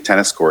existing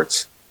tennis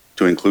courts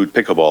to include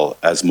pickleball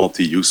as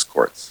multi-use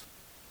courts.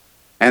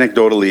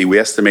 Anecdotally, we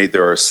estimate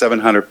there are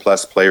 700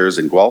 plus players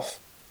in Guelph,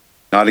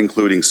 not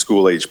including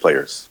school-age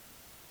players.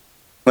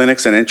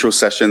 Clinics and intro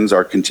sessions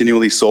are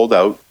continually sold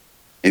out,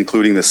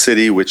 including the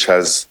city, which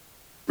has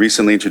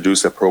recently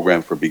introduced a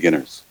program for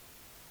beginners.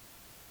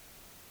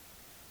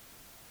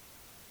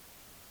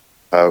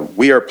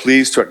 We are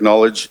pleased to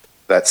acknowledge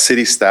that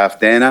city staff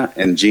Dana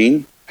and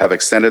Jean have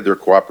extended their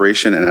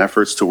cooperation and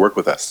efforts to work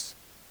with us.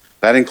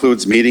 That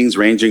includes meetings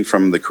ranging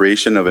from the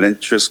creation of an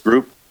interest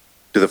group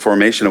to the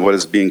formation of what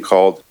is being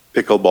called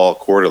Pickleball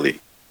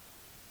Quarterly.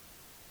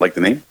 Like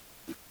the name?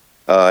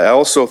 I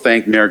also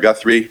thank Mayor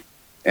Guthrie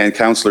and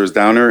Councillors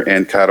Downer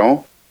and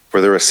Caron for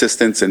their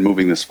assistance in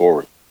moving this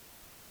forward.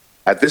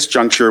 At this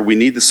juncture, we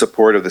need the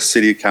support of the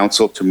City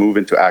Council to move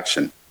into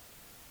action.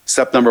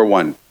 Step number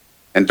 1,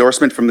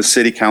 endorsement from the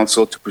City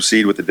Council to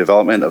proceed with the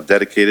development of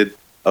dedicated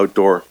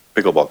outdoor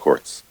pickleball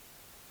courts.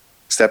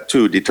 Step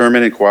 2,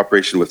 determine in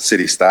cooperation with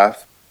city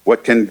staff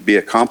what can be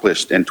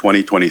accomplished in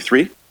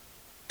 2023,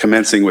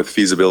 commencing with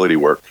feasibility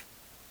work.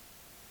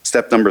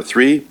 Step number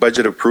 3,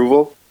 budget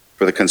approval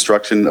for the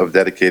construction of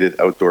dedicated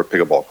outdoor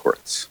pickleball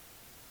courts.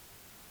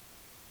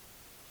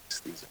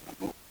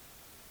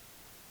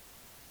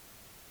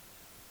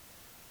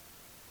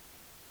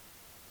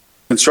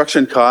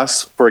 Construction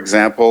costs, for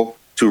example,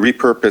 to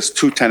repurpose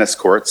 2 tennis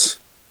courts,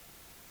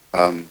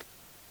 2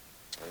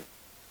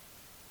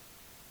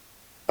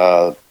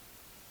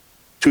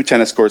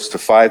 tennis courts to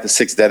 5 to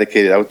 6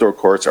 dedicated outdoor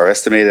courts are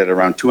estimated at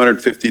around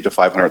 $250,000 to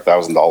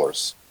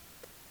 $500,000.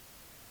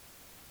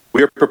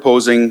 We are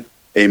proposing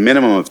a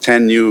minimum of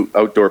 10 new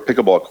outdoor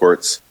pickleball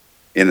courts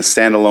in a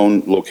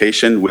standalone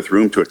location with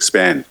room to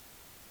expand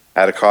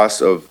at a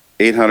cost of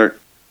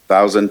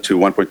 $800,000 to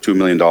 $1.2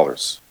 million.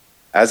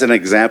 As an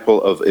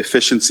example of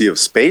efficiency of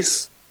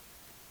space,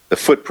 the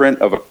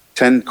footprint of a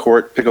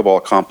 10-court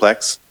pickleball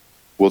complex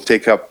will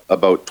take up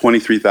about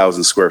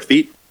 23,000 square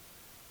feet,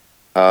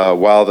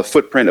 while the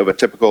footprint of a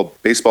typical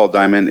baseball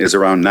diamond is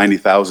around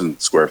 90,000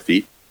 square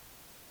feet,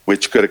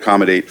 which could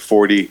accommodate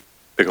 40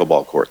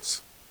 pickleball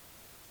courts.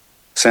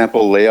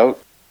 Sample layout.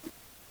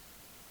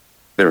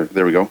 There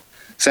we go.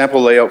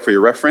 Sample layout for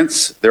your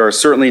reference. There are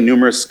certainly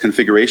numerous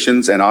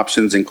configurations and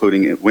options,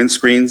 including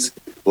windscreens,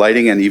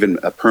 lighting, and even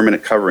a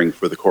permanent covering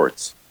for the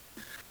courts.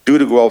 due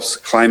to Guelph's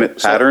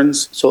climate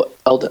patterns. So,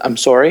 Eldon, I'm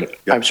sorry.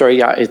 Yeah. I'm sorry.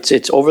 Yeah,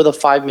 it's over the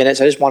 5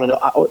 minutes. I just want to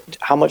know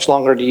how much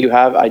longer do you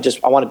have? I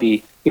want to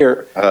be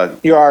here.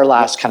 You're our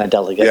last kind of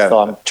delegate, so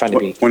I'm trying to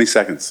be. 20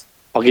 seconds.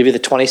 I'll give you the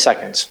 20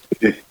 seconds.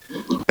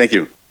 Thank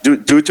you.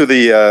 Due to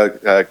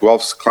the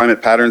Guelph's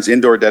climate patterns,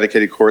 indoor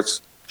dedicated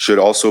courts should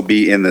also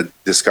be in the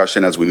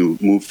discussion as we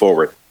move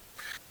forward.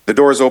 The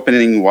door is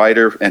opening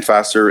wider and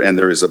faster, and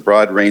there is a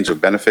broad range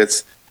of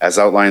benefits, as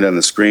outlined on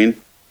the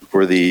screen,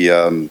 for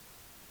the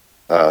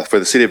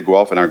city of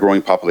Guelph and our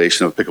growing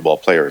population of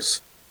pickleball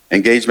players.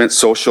 Engagement,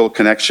 social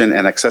connection,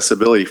 and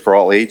accessibility for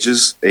all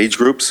ages, age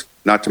groups,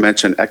 not to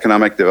mention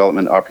economic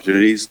development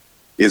opportunities,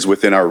 is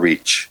within our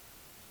reach.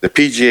 The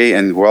PGA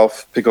and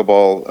Guelph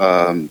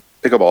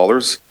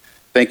pickleballers,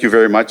 thank you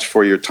very much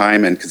for your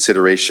time and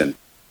consideration.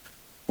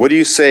 What do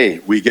you say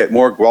we get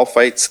more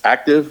Guelphites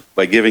active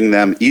by giving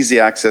them easy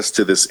access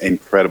to this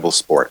incredible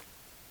sport?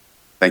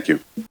 Thank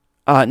you.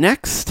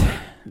 Next,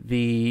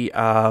 the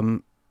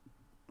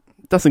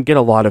doesn't get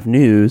a lot of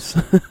news,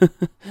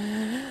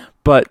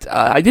 but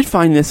I did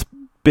find this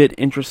bit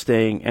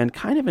interesting and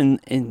kind of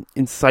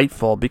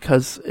insightful,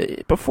 because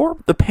before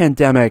the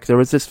pandemic, there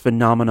was this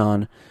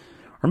phenomenon,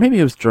 or maybe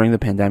it was during the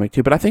pandemic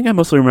too, but I think I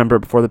mostly remember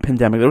before the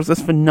pandemic, there was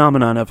this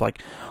phenomenon of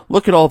like,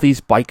 look at all these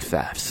bike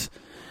thefts.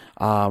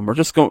 We're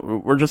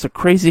just a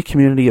crazy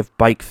community of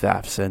bike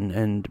thefts,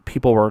 and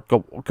people were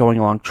going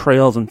along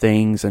trails and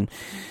things and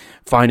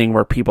finding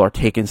where people are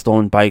taking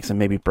stolen bikes and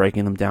maybe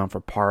breaking them down for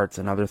parts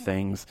and other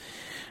things.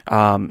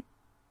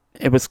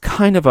 It was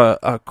kind of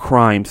a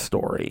crime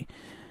story.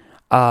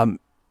 And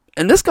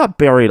this got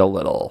buried a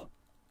little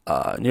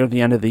near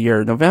the end of the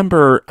year.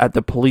 November, at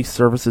the Police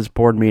Services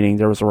Board meeting,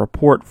 there was a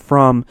report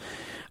from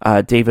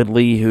David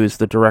Lee, who's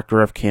the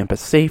Director of Campus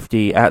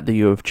Safety at the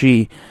U of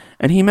G,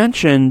 and he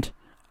mentioned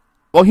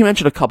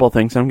a couple of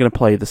things. I'm going to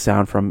play the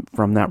sound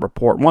from that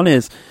report. One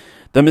is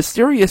the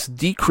mysterious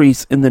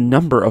decrease in the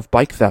number of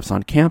bike thefts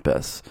on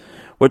campus,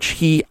 which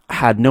he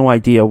had no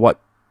idea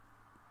what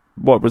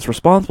was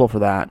responsible for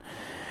that.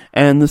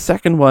 And the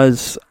second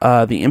was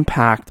the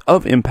impact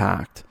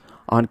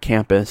on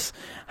campus,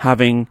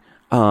 having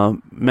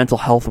mental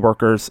health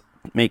workers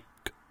make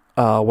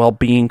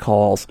well-being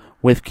calls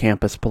with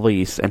campus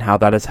police, and how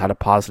that has had a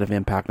positive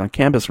impact on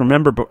campus.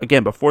 Remember,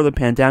 again, before the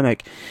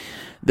pandemic,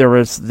 there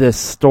was this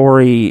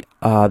story,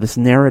 this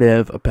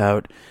narrative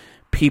about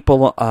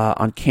people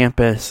on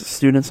campus,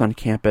 students on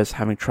campus,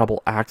 having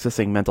trouble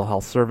accessing mental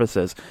health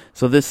services.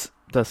 So this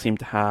does seem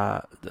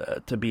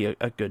to be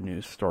a good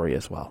news story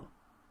as well.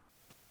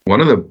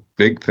 One of the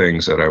big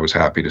things that I was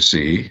happy to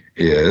see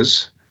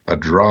is a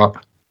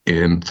drop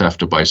in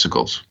theft of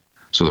bicycles.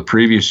 So the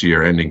previous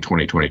year, ending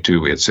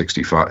 2022, we had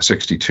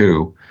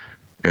 62.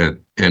 At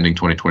ending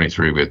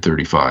 2023, we had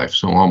 35.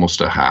 So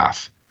almost a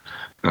half.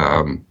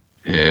 And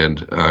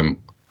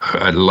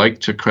I'd like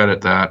to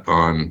credit that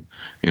on,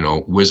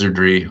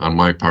 wizardry on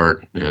my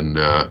part and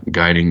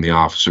guiding the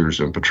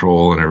officers and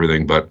patrol and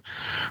everything. But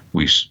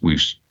we've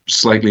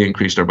slightly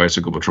increased our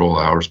bicycle patrol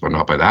hours, but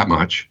not by that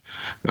much.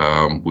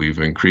 We've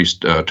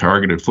increased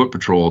targeted foot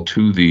patrol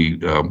to the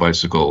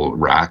bicycle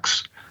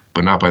racks,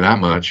 but not by that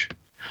much.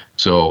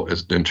 So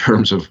in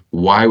terms of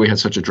why we had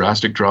such a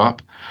drastic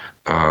drop,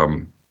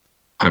 I'm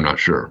not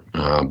sure.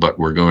 But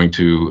we're going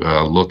to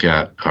look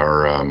at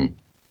our...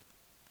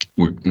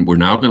 We're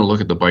now going to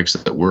look at the bikes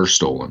that were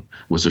stolen.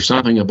 Was there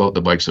something about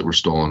the bikes that were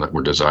stolen that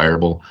were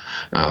desirable?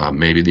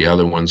 Maybe the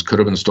other ones could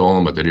have been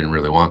stolen, but they didn't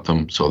really want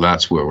them. So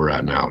that's where we're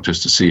at now,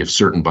 just to see if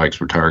certain bikes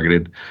were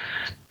targeted.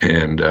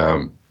 And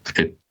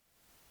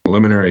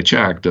preliminary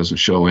check doesn't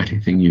show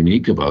anything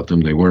unique about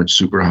them. They weren't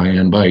super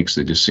high-end bikes.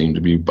 They just seemed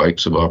to be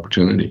bikes of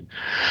opportunity.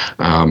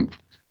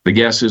 The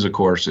guess is, of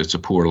course, it's a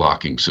poor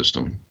locking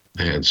system.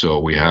 And so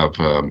we have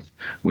a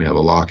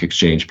lock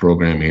exchange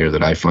program here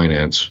that I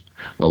finance,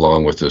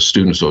 along with the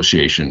Student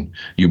Association.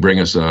 You bring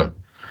us a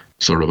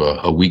sort of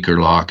a weaker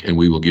lock, and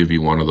we will give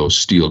you one of those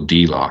steel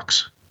D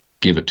locks.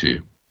 Give it to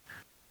you.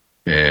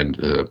 And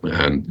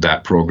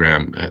that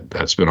program,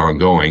 that's been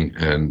ongoing,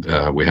 and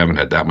we haven't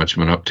had that much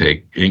of an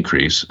uptake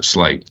increase,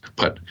 slight,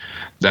 but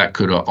that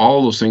could,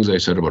 all those things I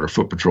said about our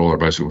foot patrol, our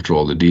bicycle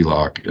patrol, the D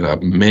lock,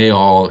 may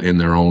all in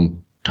their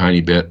own tiny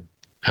bit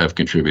have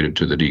contributed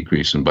to the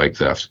decrease in bike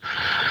thefts.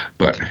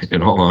 But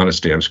in all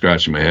honesty, I'm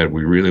scratching my head.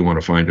 We really want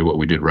to find out what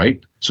we did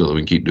right so that we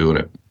can keep doing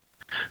it.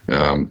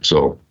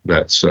 So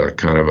that's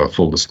kind of a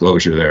full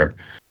disclosure there.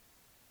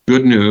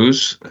 Good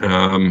news,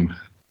 and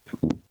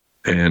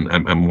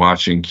I'm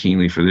watching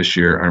keenly for this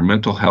year, our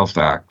Mental Health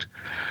Act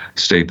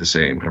stayed the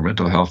same. Our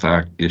Mental Health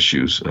Act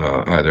issues,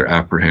 either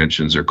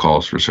apprehensions or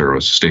calls for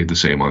service, stayed the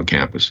same on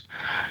campus,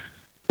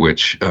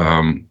 which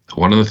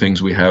one of the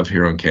things we have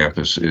here on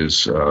campus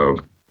is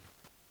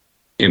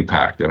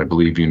Impact, and I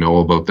believe you know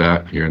about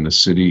that here in the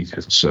city.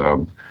 It's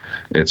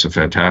a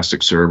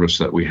fantastic service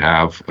that we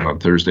have on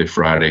Thursday,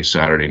 Friday,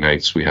 Saturday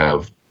nights. We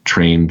have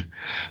trained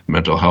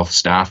mental health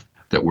staff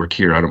that work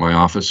here out of my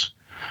office,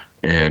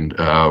 and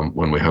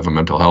when we have a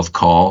mental health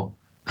call,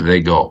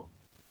 they go.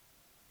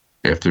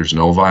 If there's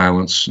no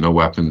violence, no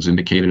weapons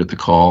indicated at the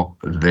call,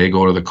 they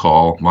go to the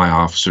call. My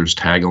officers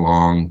tag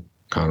along,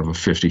 kind of a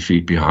 50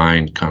 feet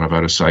behind, kind of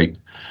out of sight,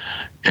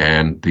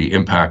 and the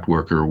impact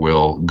worker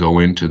will go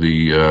into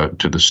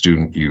the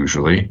student.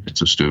 Usually,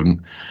 it's a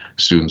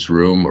student's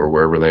room or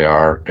wherever they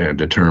are, and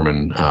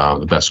determine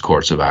the best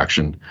course of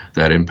action.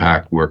 That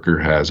impact worker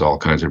has all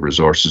kinds of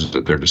resources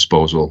at their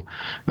disposal,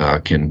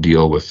 can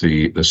deal with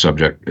the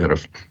subject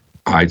at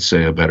I'd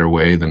say a better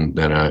way than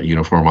a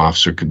uniform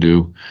officer could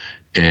do.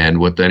 And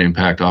what that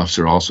impact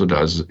officer also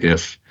does,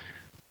 if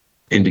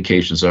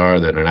indications are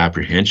that an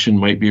apprehension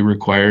might be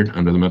required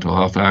under the Mental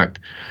Health Act,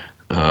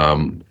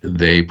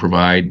 they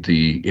provide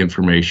the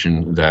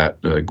information that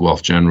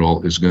Guelph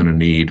General is going to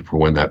need for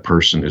when that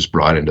person is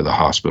brought into the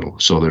hospital.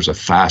 So there's a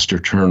faster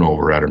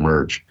turnover at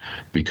emerge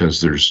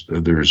because there's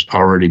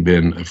already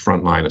been a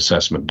frontline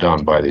assessment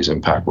done by these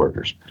impact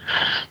workers.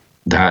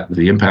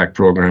 The impact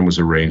program was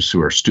arranged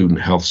through our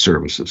student health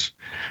services,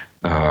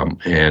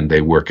 and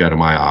they work out of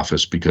my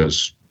office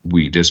because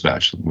we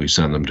dispatch them. We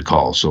send them to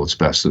call, so it's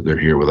best that they're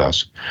here with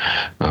us.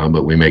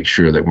 But we make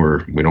sure that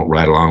we don't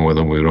ride along with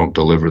them. We don't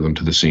deliver them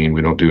to the scene.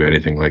 We don't do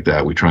anything like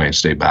that. We try and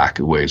stay back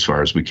away as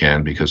far as we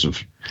can because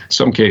of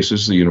some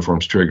cases the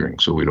uniform's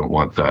triggering, so we don't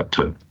want that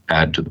to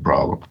add to the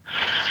problem.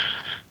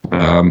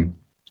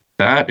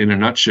 That, in a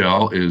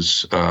nutshell,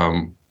 is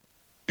my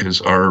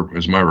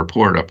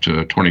report up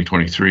to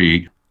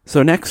 2023.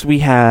 So next we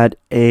had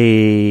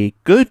a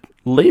good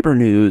labor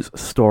news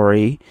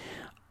story.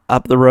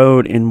 Up the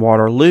road in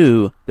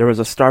Waterloo, there was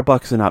a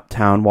Starbucks in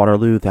Uptown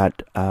Waterloo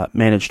that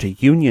managed to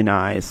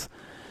unionize,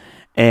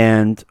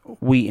 and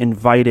we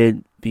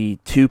invited the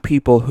two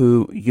people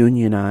who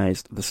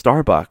unionized the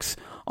Starbucks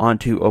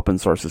onto Open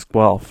Sources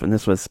Guelph, and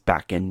this was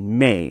back in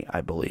May,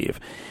 I believe.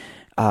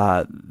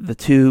 The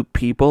two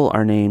people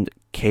are named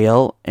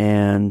Kale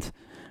and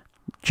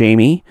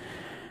Jamie,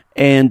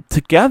 and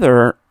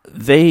together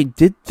they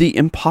did the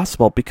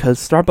impossible because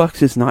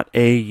Starbucks is not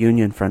a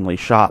union-friendly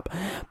shop,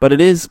 but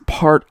it is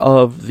part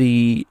of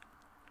the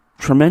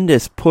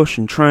tremendous push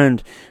and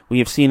trend we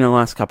have seen in the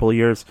last couple of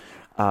years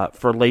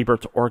for labor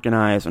to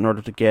organize in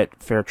order to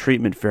get fair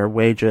treatment, fair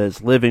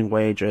wages, living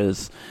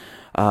wages,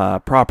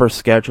 proper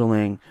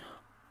scheduling,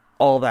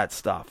 all that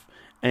stuff.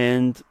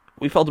 And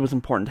we felt it was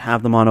important to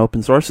have them on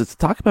Open Sources to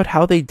talk about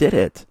how they did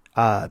it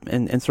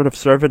and sort of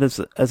serve it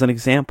as an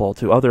example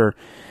to other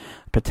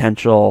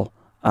potential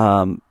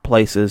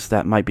places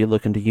that might be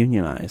looking to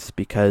unionize,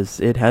 because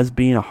it has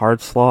been a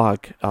hard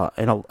slog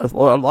in a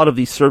lot of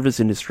these service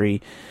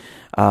industry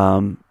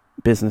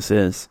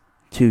businesses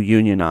to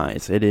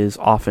unionize. It is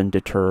often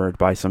deterred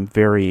by some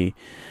very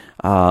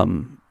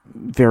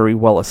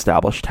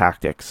well-established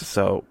tactics.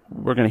 So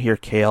we're going to hear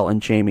Kale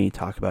and Jamie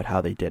talk about how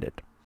they did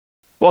it.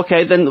 Well,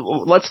 okay, then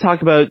let's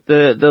talk about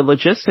the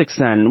logistics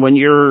then. When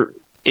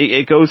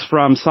it goes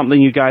from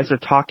something you guys are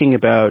talking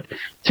about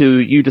to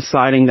you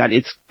deciding that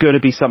it's going to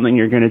be something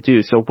you're going to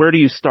do. So where do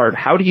you start?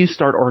 How do you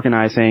start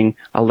organizing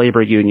a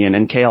labor union?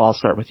 And Kale, I'll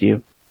start with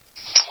you.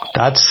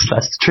 That's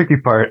the tricky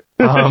part.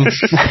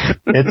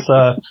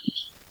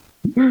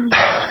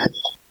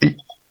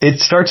 It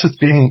starts with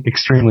being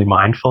extremely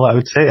mindful, I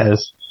would say,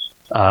 as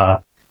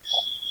the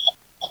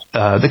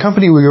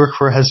company we work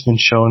for has been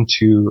shown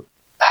to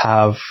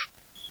have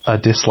a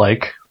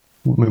dislike,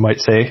 we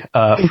might say,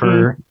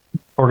 for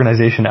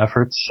organization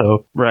efforts.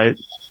 So right,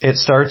 it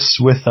starts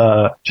with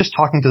just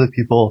talking to the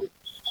people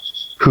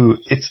who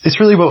it's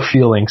really about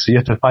feeling. So you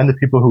have to find the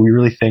people who we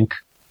really think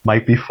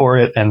might be for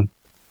it and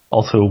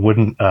also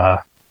wouldn't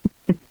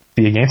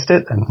be against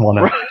it and want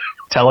to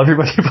tell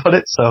everybody about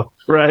it. So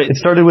it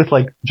started with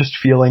just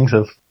feelings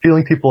of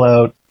feeling people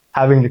out,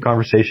 having the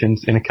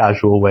conversations in a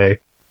casual way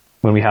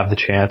when we have the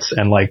chance,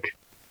 and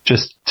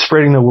just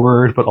spreading the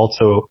word, but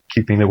also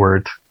keeping the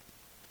word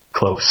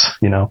close,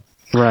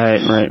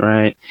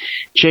 Right.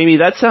 Jamie,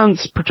 that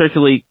sounds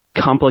particularly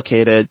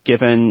complicated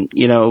given,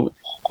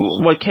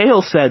 what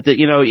Kale said, that,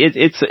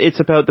 it's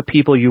about the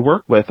people you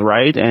work with,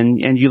 right?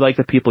 And you like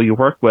the people you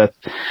work with.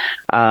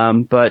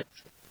 But,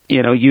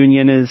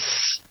 union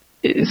is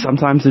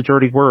sometimes a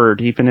dirty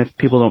word, even if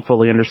people don't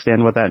fully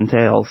understand what that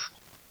entails.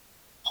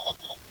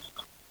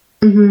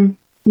 Mm-hmm.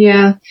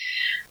 Yeah.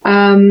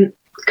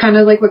 Kind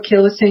of like what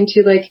Kale was saying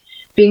too,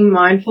 being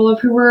mindful of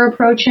who we're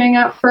approaching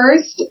at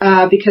first,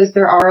 because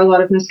there are a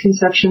lot of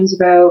misconceptions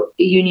about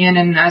union.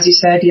 And as you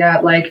said,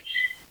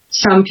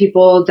 some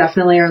people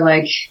definitely are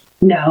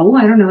no,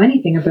 I don't know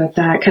anything about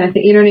that kind of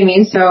thing. You know what I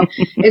mean? So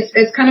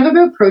it's kind of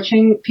about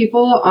approaching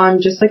people on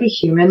just a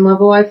human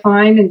level, I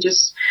find, and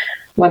just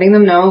letting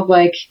them know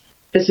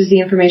this is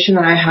the information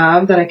that I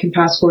have that I can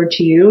pass forward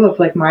to you of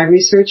my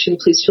research, and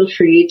please feel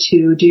free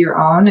to do your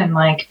own. And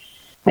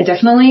I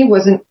definitely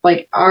wasn't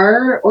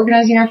our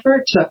organizing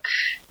effort took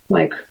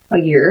a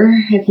year,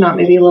 if not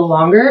maybe a little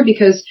longer,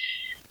 because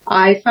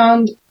I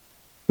found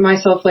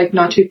myself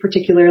not to be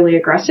particularly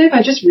aggressive.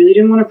 I just really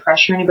didn't want to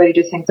pressure anybody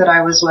to think that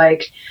I was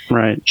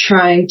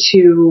trying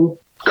to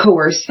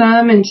coerce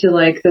them into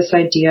this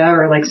idea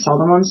or sell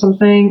them on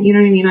something. You know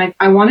what I mean?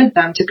 I wanted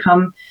them to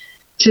come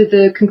to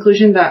the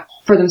conclusion that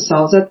for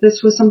themselves that this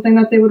was something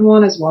that they would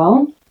want as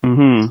well.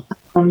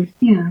 Mm-hmm.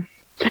 Yeah.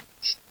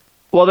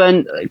 Well,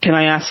 then, can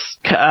I ask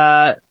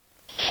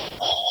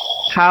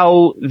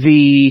how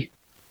the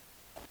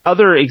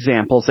other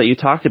examples that you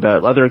talked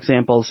about, other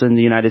examples in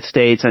the United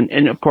States,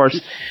 and of course,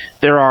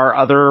 there are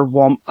other,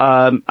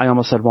 I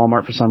almost said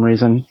Walmart for some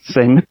reason,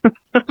 same,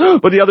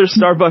 but the other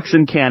Starbucks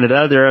in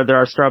Canada, there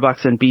are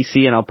Starbucks in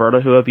BC and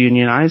Alberta who have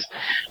unionized.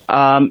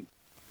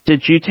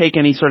 Did you take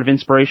any sort of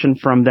inspiration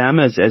from them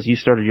as you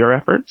started your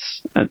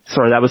efforts?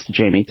 Sorry, that was to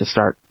Jamie to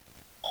start.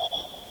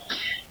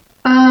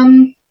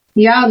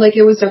 Yeah, like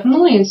it was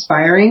definitely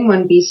inspiring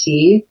when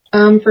BC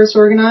first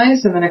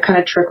organized, and then it kind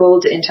of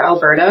trickled into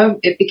Alberta.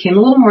 It became a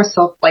little more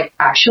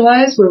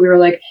actualized, where we were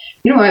like,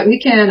 you know what, we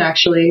can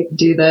actually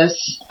do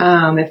this.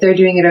 If they're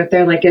doing it out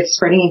there, like it's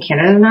spreading in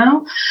Canada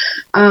now.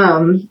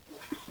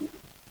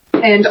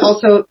 And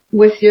also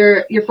with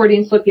your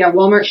 14 slip, yeah,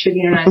 Walmart should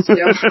unionize too.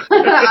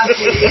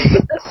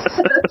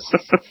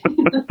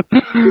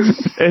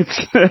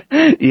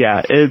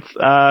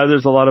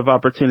 There's a lot of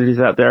opportunities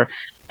out there.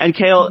 And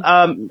Cale,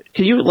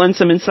 can you lend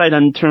some insight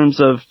in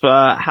terms of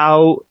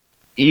how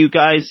you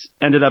guys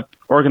ended up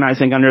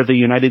organizing under the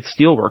United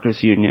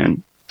Steelworkers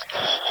Union?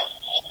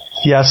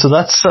 Yeah, so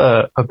that's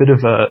a bit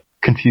of a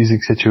confusing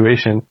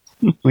situation.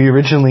 We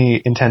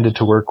originally intended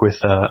to work with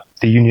the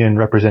union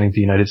representing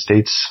the United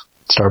States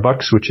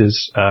Starbucks, which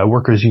is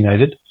Workers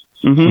United.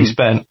 Mm-hmm. We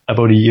spent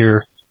about a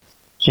year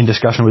in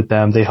discussion with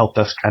them. They helped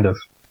us kind of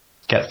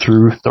get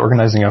through the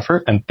organizing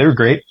effort, and they're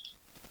great.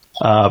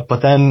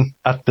 But then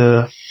at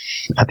the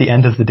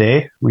end of the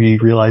day, we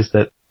realized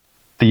that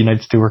the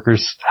United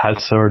Steelworkers had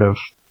sort of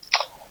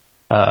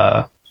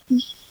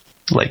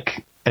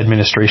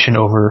administration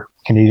over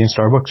Canadian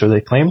Starbucks, or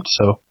they claimed.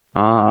 So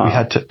we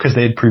had to, because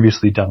they had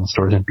previously done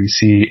stores in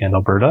BC and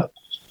Alberta.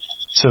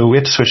 So we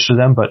had to switch to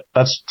them, but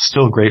that's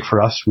still great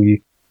for us.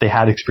 They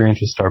had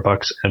experience with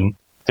Starbucks, and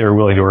they were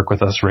willing to work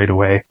with us right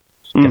away,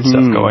 get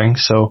stuff going.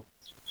 So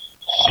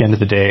at the end of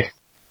the day,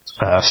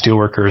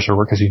 Steelworkers or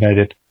Workers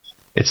United,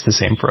 it's the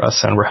same for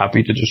us, and we're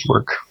happy to just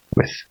work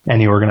with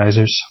any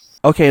organizers.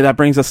 Okay, that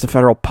brings us to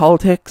federal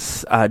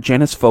politics.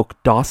 Janice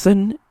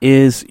Folk-Dawson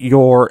is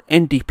your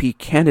NDP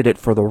candidate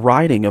for the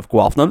riding of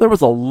Guelph. Now, there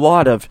was a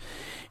lot of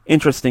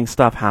interesting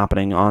stuff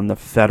happening on the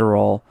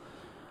federal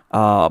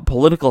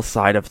political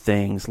side of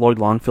things. Lloyd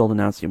Longfield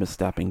announced he was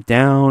stepping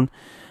down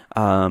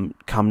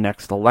come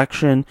next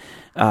election.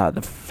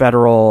 The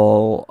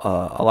Federal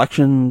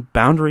Election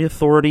Boundary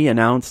Authority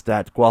announced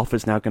that Guelph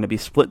is now going to be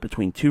split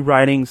between two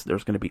ridings.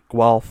 There's going to be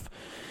Guelph,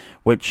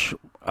 which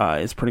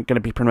is going to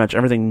be pretty much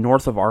everything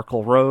north of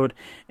Arkle Road,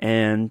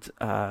 and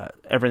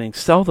everything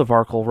south of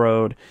Arkle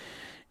Road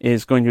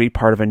is going to be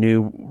part of a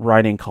new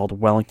riding called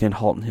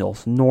Wellington-Halton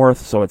Hills North.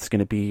 So it's going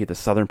to be the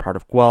southern part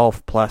of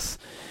Guelph, plus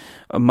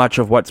much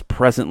of what's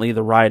presently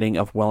the riding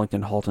of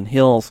Wellington-Halton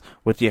Hills,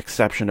 with the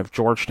exception of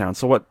Georgetown.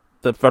 So what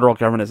the federal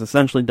government has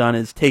essentially done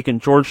is taken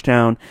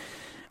Georgetown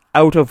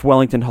out of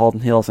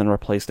Wellington-Halton Hills and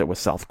replaced it with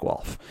South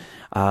Guelph.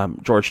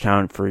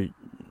 Georgetown, for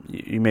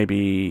you may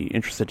be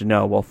interested to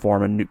know, will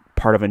form a new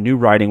part of a new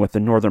riding with the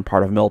northern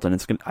part of Milton.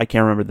 I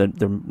can't remember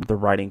the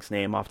riding's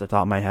name off the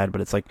top of my head,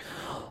 but it's like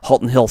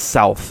Halton Hills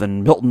South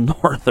and Milton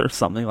North or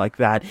something like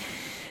that.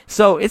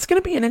 So it's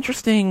going to be an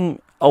interesting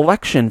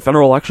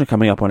federal election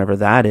coming up whenever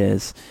that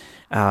is.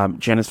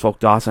 Janice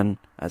Folk-Dawson,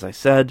 as I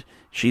said,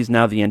 she's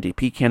now the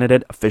NDP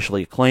candidate,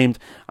 officially acclaimed.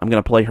 I'm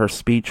going to play her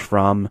speech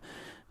from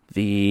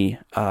the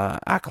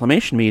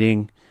acclamation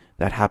meeting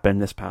that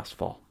happened this past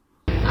fall.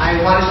 I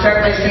want to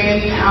start by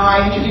saying how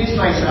I introduce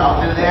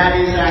myself, and that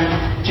is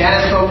I'm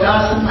Janice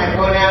Folk-Dawson. My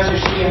pronouns are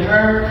she and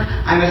her.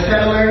 I'm a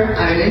settler.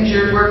 I'm an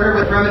injured worker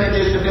with permanent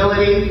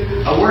disability,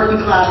 a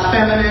working class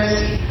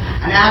feminist,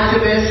 an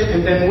activist,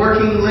 and been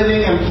working,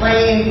 living, and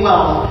playing in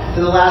Guelph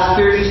for the last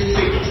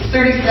 37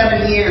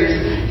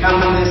 years,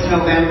 come this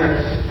November.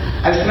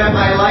 I've spent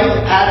my life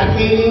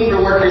advocating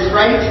for workers'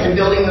 rights and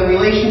building the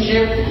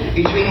relationship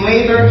between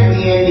Labour and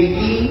the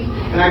NDP,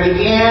 and I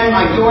began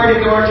my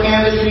door-to-door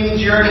canvassing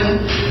journey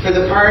for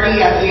the party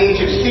at the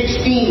age of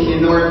 16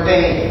 in North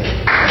Bay.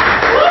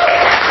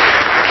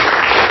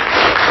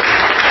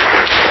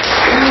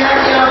 We have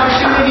the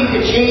opportunity to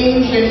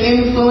change and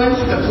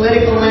influence the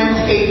political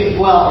landscape in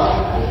Guelph.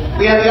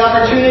 We have the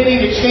opportunity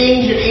to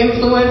change and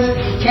influence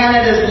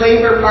Canada's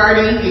Labour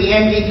Party, the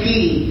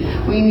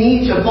NDP. We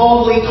need to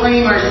boldly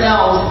claim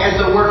ourselves as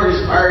the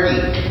Workers' Party.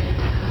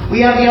 We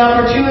have the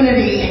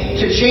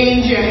opportunity to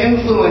change and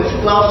influence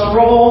Guelph's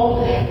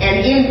role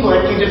and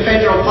input into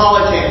federal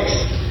politics.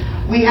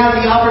 We have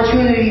the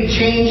opportunity to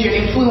change and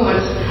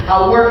influence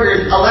how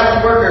workers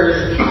elect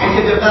workers and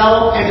to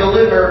develop and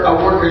deliver a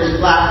workers'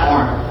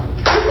 platform.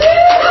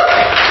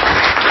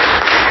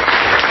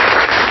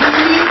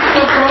 We need to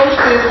approach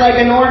this like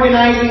an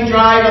organizing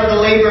drive of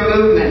the labor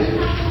movement.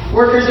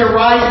 Workers are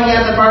rising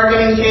at the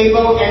bargaining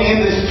table and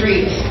in the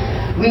streets.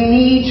 We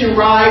need to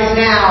rise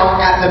now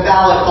at the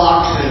ballot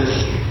boxes.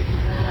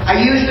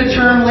 I use the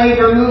term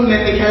labor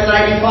movement because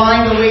I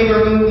define the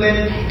labor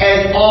movement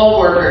as all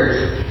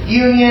workers,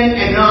 union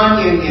and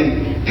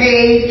non-union,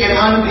 paid and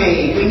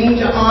unpaid. We need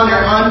to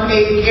honor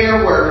unpaid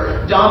care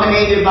work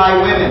dominated by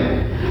women.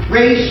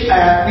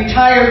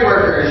 Retired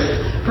workers,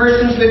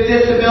 persons with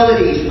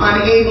disabilities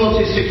unable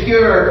to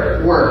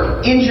secure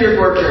work, injured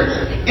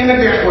workers,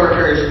 immigrant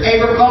workers,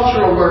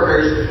 agricultural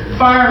workers,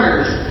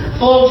 farmers,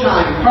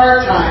 full-time,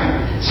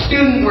 part-time,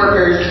 student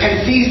workers,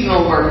 and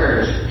seasonal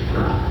workers.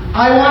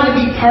 I want to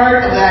be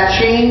part of that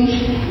change,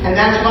 and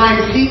that's why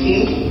I'm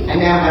seeking, and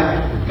now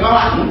I've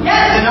gotten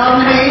the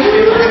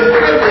nomination and the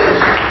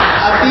privilege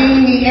of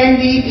being the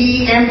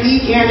NDP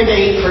MP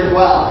candidate for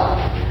Guelph.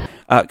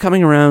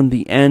 Coming around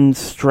the end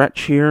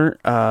stretch here,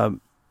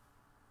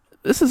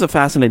 this is a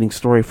fascinating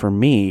story for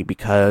me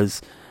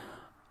because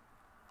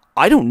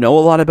I don't know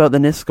a lot about the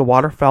Niska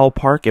Waterfowl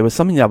Park. It was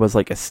something that was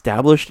like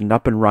established and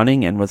up and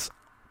running and was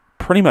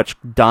pretty much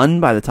done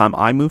by the time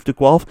I moved to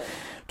Guelph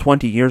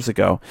 20 years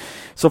ago.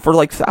 So for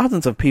like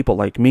thousands of people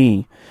like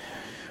me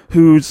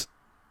whose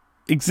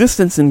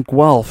existence in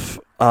Guelph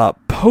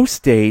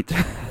post-date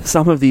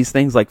some of these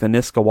things like the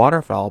Niska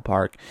Waterfowl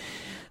Park,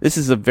 this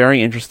is a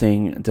very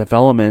interesting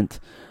development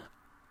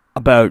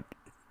about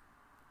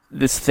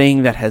this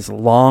thing that has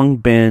long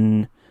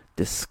been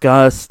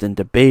discussed and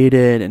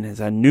debated and has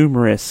had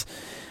numerous,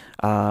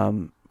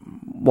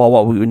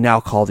 what we would now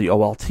call the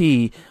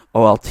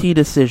OLT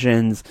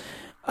decisions.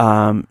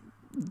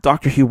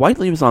 Dr. Hugh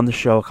Whiteley was on the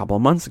show a couple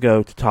of months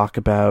ago to talk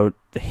about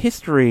the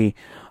history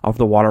of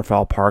the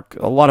Waterfowl Park,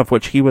 a lot of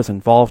which he was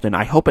involved in.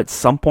 I hope at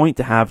some point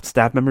to have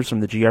staff members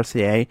from the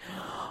GRCA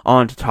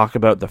on to talk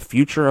about the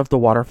future of the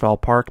Waterfowl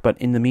Park, but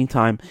in the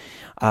meantime,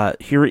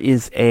 here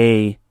is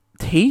a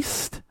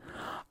taste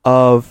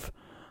of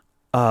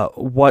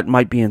what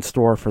might be in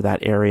store for that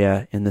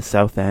area in the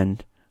South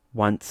End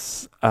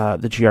once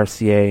the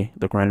GRCA,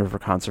 the Grand River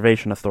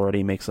Conservation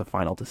Authority, makes a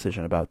final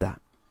decision about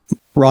that.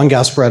 Ron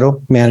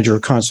Gasparetto, Manager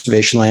of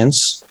Conservation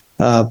Lands.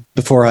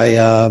 Before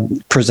I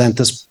present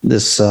this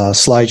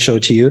slideshow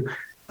to you,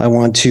 I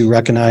want to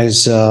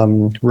recognize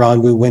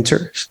Ron Wu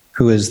Winter,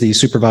 who is the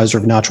Supervisor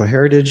of Natural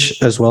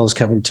Heritage, as well as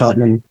Kevin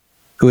Tottenham,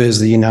 who is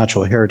the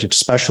Natural Heritage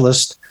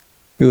Specialist,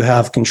 who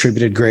have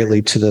contributed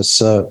greatly to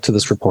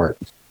this report.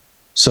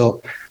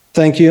 So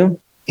thank you.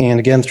 And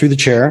again, through the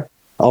chair,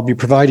 I'll be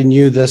providing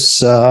you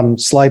this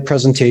slide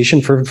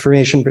presentation for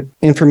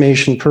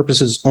information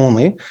purposes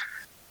only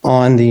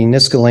on the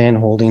Niska Land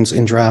Holdings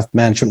and Draft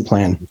Management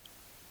Plan.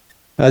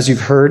 As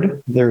you've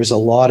heard, there is a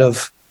lot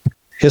of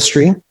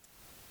history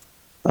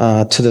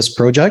to this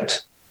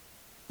project.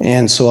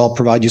 And so I'll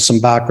provide you some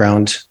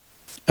background.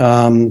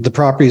 The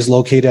property is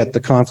located at the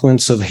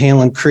confluence of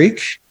Hanlon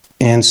Creek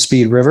and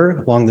Speed River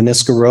along the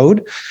Niska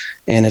Road,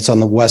 and it's on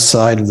the west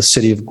side of the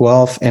city of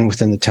Guelph and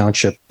within the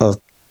township of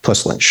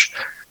Puslinch.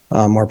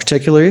 More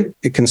particularly,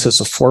 it consists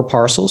of 4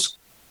 parcels,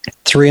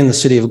 3 in the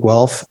city of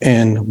Guelph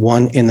and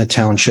 1 in the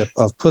township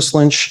of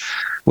Puslinch,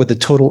 with a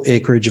total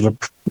acreage of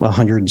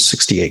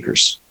 160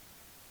 acres.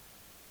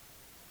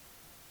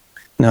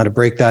 Now to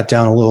break that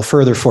down a little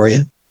further for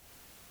you,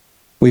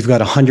 we've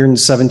got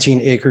 117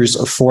 acres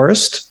of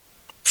forest,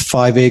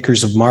 5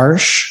 acres of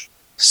marsh,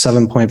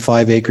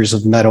 7.5 acres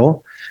of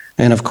meadow,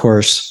 and of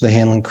course, the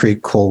Hanlon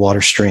Creek cold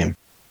water stream.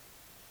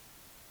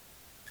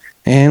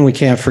 And we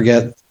can't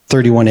forget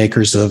 31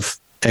 acres of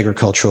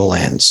agricultural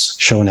lands,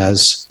 shown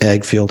as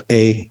Ag Field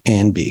A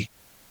and B.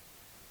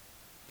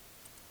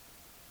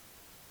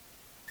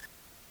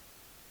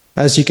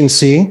 As you can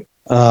see,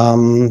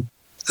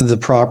 the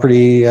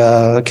property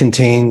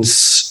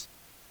contains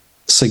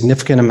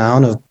significant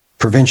amount of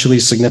provincially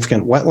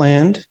significant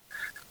wetland,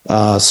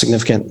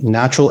 significant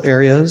natural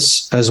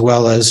areas, as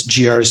well as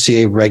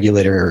GRCA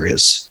regulator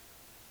areas.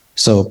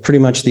 So pretty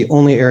much the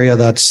only area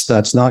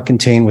that's not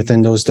contained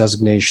within those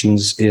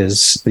designations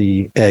is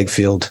the Ag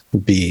Field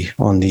B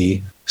on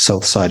the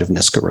south side of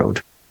Niska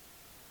Road.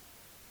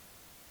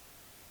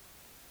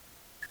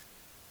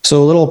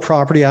 So a little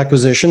property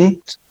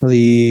acquisition.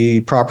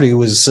 The property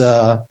was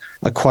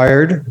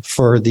acquired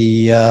for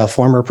the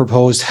former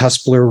proposed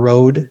Hespeler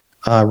Road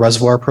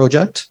reservoir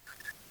project.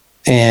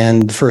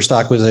 And the first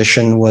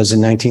acquisition was in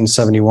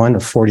 1971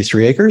 of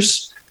 43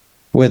 acres,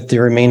 with the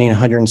remaining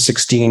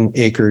 116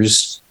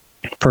 acres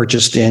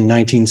purchased in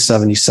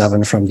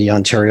 1977 from the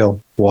Ontario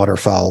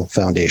Waterfowl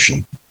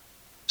Foundation.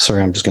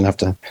 Sorry, I'm just going to have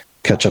to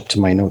catch up to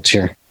my notes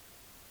here.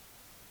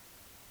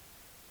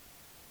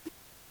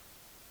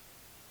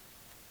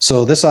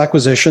 So this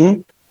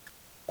acquisition,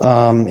 in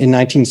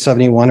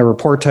 1971, a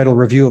report titled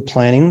Review of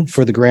Planning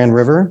for the Grand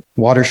River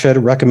Watershed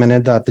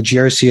recommended that the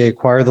GRCA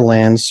acquire the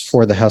lands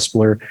for the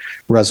Hespeler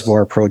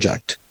Reservoir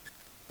project.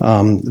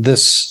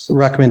 This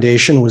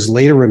recommendation was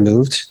later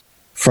removed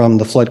from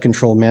the flood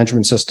control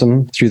management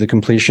system through the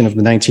completion of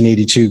the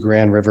 1982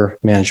 Grand River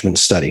Management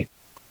Study.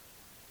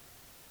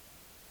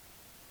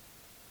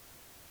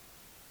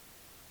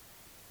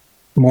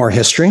 More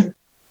history.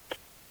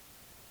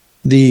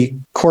 The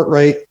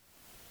Courtright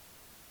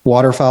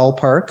Waterfowl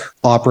Park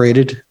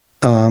operated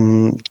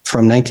from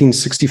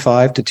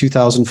 1965 to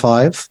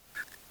 2005.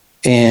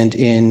 And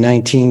in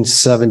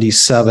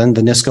 1977,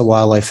 the Niska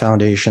Wildlife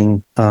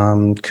Foundation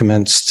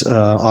commenced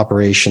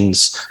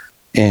operations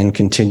and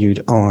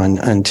continued on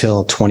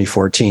until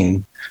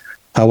 2014.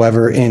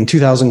 However, in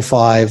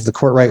 2005, the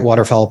Courtright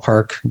Waterfowl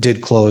Park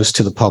did close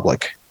to the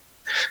public.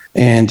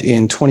 And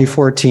in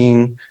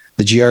 2014,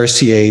 the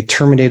GRCA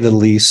terminated the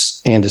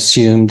lease and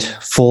assumed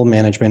full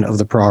management of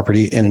the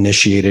property and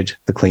initiated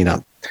the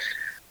cleanup.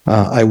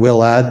 I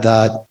will add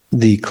that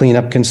the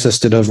cleanup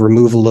consisted of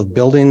removal of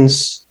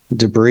buildings,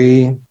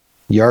 debris,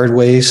 yard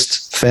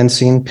waste,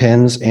 fencing,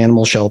 pens,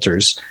 animal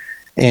shelters,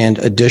 and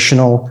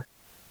additional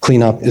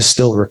cleanup is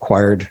still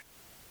required,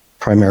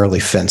 primarily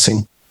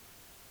fencing.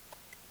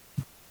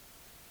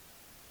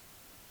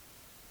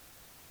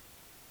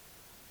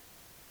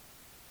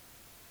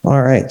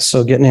 All right,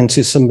 so getting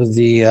into some of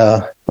the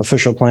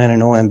official plan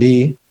and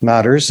OMB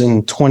matters.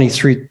 In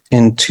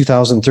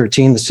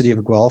 2013, the City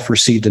of Guelph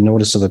received a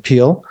notice of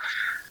appeal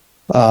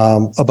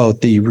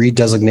about the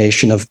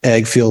redesignation of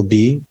Ag Field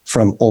B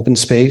from open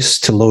space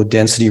to low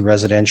density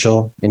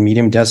residential and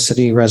medium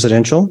density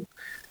residential.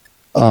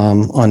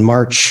 On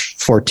March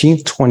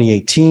 14th,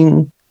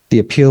 2018, the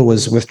appeal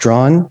was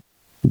withdrawn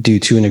due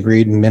to an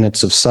agreed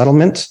minutes of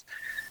settlement.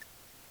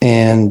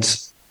 And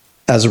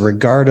as a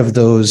regard of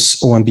those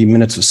OMB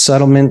minutes of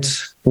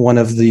settlement, one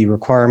of the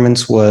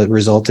requirements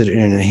resulted in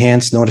an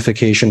enhanced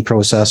notification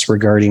process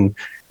regarding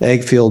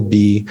Ag Field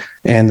B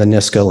and the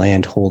Niska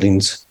Land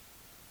Holdings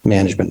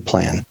Management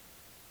Plan.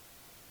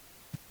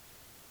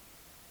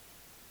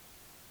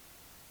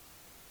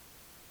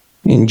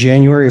 In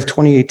January of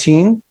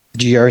 2018,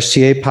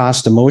 GRCA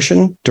passed a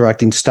motion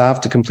directing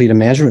staff to complete a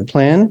management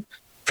plan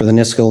for the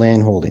Niska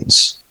Land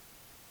Holdings.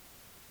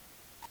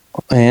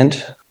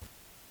 And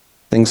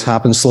things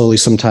happen slowly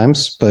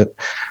sometimes, but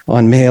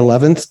on May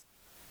 11th,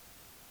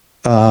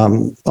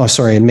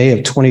 in May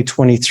of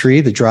 2023,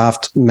 the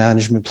draft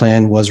management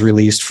plan was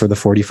released for the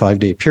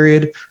 45-day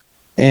period,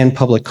 and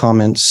public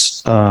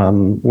comments are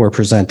being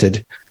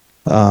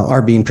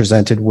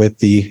presented with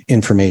the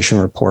information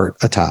report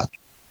attached.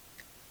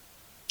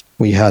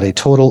 We had a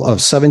total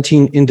of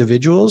 17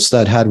 individuals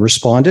that had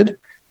responded,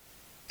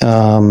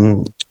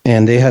 and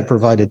they had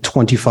provided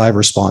 25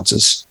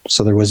 responses.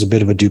 So there was a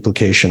bit of a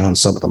duplication on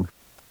some of them.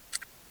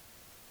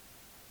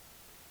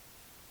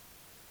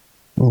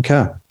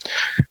 Okay,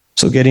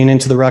 so getting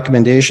into the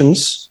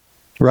recommendations.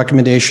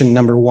 Recommendation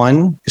number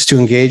 1 is to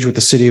engage with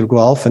the City of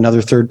Guelph and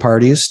other third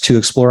parties to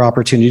explore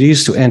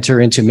opportunities to enter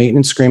into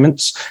maintenance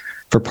agreements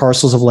for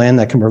parcels of land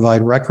that can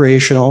provide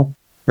recreational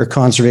or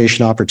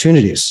conservation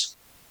opportunities.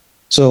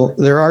 So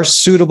there are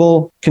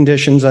suitable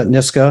conditions at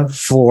Niska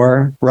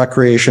for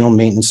recreational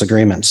maintenance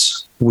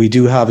agreements. We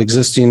do have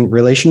existing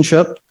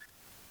relationship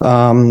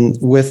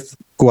with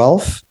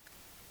Guelph,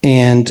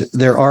 and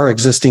there are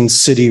existing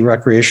city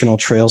recreational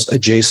trails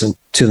adjacent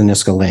to the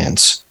Niska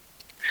lands.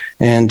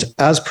 And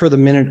as per the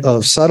minute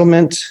of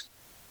settlement,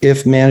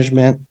 if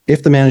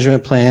the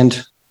management plan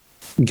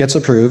gets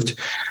approved,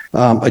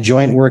 a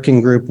joint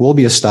working group will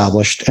be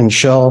established and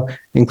shall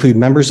include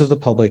members of the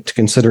public to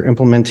consider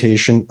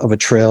implementation of a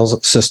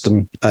trails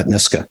system at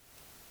Niska.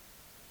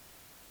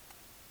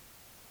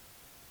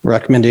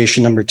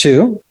 Recommendation number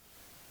 2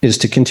 is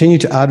to continue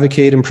to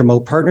advocate and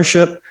promote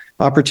partnership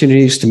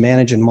opportunities to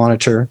manage and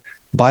monitor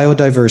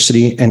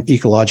biodiversity and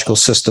ecological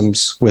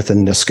systems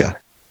within Niska.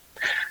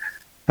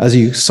 As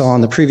you saw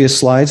on the previous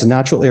slides, the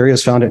natural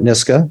areas found at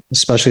Niska,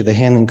 especially the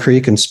Hanlon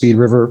Creek and Speed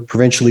River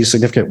provincially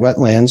significant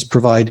wetlands,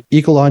 provide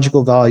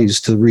ecological values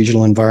to the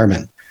regional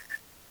environment.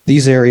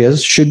 These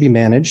areas should be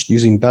managed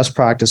using best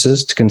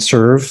practices to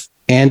conserve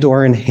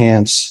and/or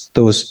enhance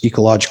those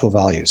ecological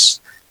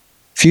values.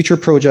 Future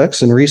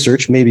projects and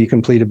research may be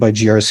completed by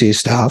GRCA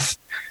staff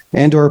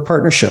and/or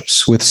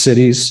partnerships with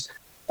cities,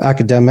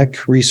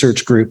 academic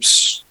research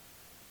groups,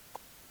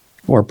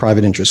 or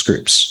private interest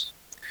groups.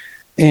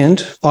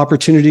 And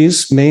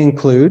opportunities may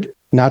include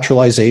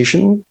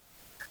naturalization,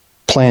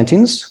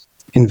 plantings,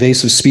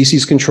 invasive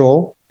species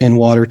control, and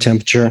water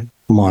temperature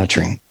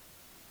monitoring.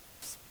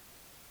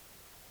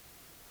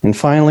 And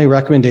finally,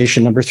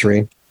 recommendation number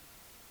 3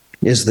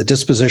 is the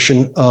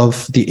disposition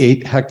of the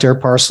 8-hectare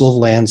parcel of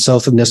land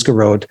south of Niska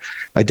Road,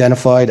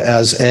 identified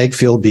as Ag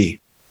Field B.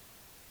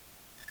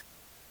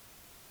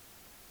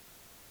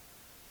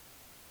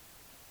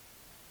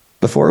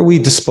 Before we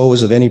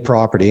dispose of any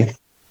property,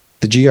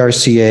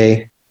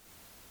 the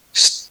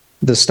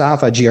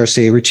staff at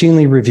GRCA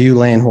routinely review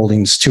land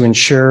holdings to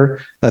ensure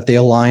that they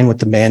align with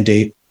the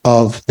mandate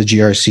of the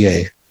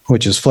GRCA,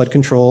 which is flood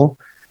control,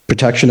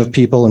 protection of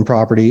people and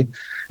property,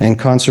 and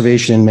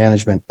conservation and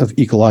management of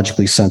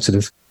ecologically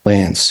sensitive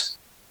lands.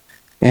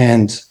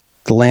 And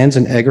the lands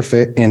in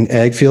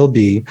Ag Field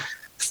B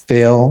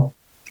fall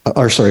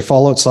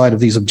outside of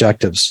these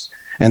objectives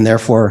and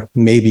therefore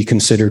may be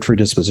considered for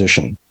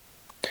disposition.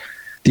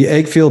 The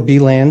Ag Field B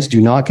lands do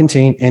not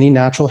contain any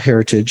natural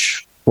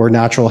heritage or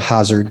natural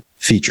hazard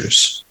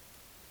features.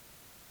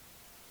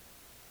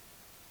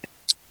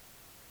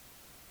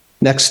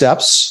 Next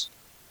steps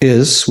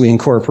is we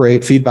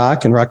incorporate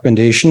feedback and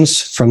recommendations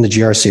from the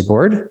GRCA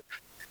board,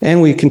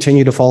 and we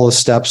continue to follow the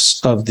steps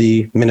of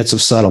the minutes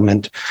of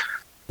settlement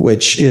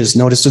which is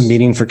notice of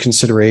meeting for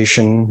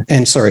consideration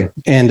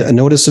and a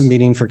notice of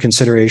meeting for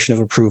consideration of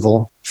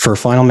approval for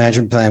final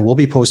management plan will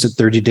be posted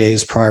 30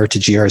 days prior to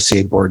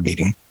GRCA board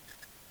meeting.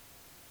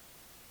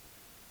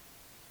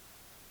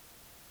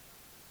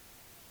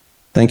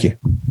 Thank you.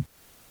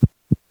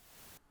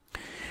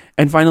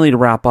 And finally, to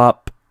wrap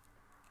up,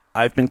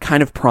 I've been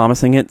kind of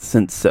promising it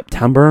since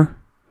September.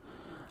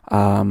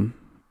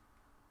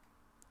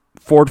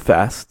 Ford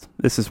Fest,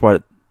 this is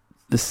what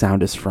this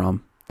sound is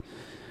from.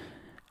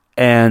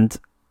 And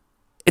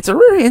it's a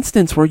rare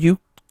instance where you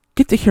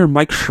get to hear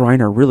Mike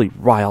Schreiner really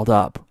riled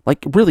up,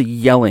 like really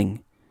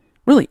yelling,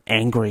 really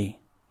angry.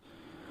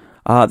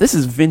 This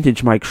is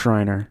vintage Mike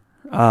Schreiner.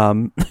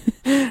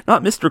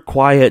 Not Mr.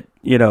 Quiet,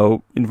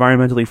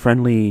 environmentally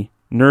friendly,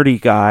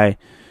 nerdy guy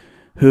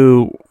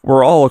who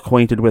we're all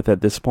acquainted with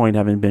at this point,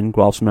 having been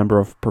Guelph's member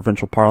of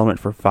provincial parliament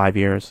for 5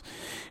 years,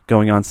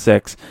 going on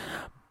 6.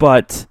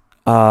 But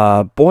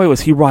boy,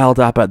 was he riled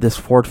up at this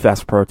Ford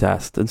Fest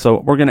protest. And so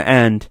we're going to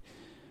end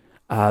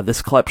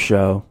this clip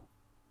show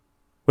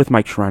with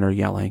Mike Schreiner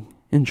yelling.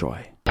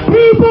 Enjoy.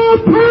 People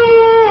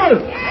power!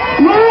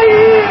 Right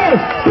here!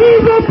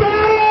 People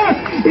power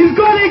is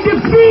going to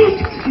defeat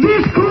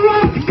this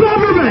corrupt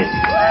government!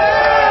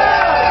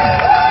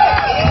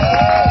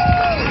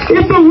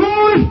 If the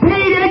lowest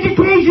paid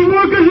education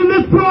workers in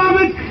this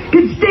province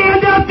can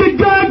stand up to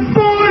Doug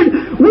Ford,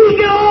 we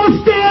can all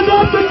stand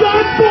up to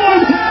Doug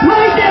Ford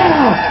right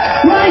now!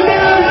 Right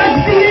now,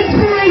 that's the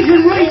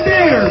inspiration right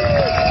there!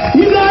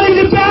 You got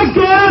him to back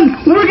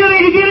down, we're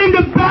going to get him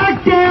to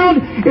back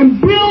down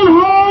and build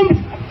homes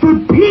for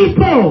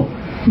people,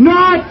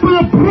 not for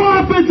the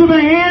profits of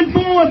a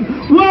handful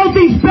of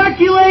wealthy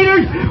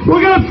speculators.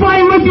 We're going to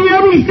fight with you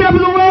every step of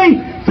the way.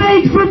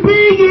 Thanks for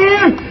being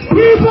here.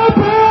 People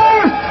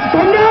power!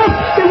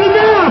 Enough is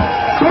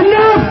enough!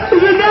 Enough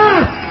is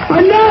enough!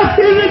 Enough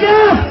is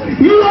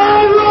enough! You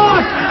all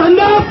rock!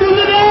 Enough is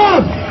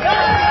enough!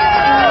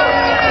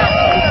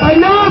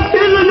 Enough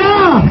is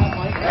enough!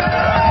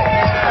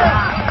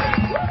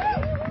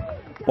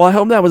 Well, I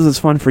hope that was as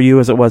fun for you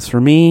as it was for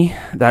me.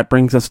 That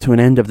brings us to an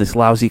end of this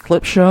lousy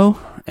clip show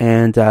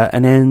and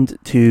an end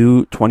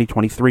to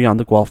 2023 on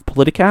the Guelph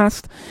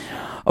Politicast.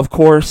 Of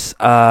course,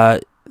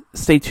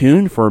 stay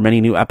tuned for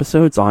many new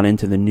episodes on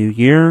into the new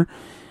year.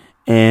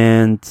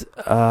 And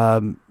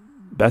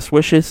best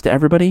wishes to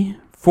everybody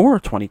for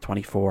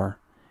 2024.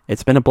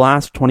 It's been a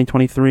blast,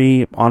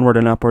 2023, onward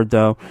and upward,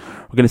 though.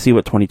 We're going to see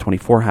what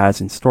 2024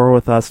 has in store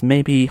with us.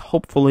 Maybe,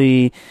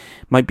 hopefully,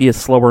 might be a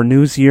slower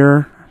news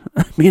year.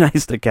 Be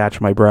nice to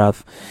catch my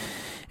breath.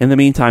 In the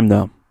meantime,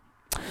 though,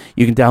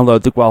 you can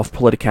download the Guelph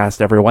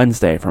Politicast every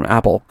Wednesday from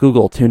Apple,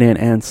 Google, TuneIn,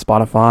 and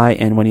Spotify.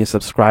 And when you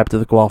subscribe to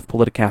the Guelph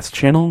Politicast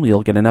channel,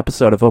 you'll get an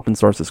episode of Open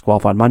Sources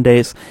Guelph on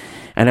Mondays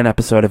and an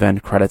episode of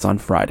End Credits on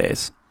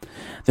Fridays.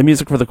 The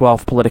music for the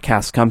Guelph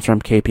Politicast comes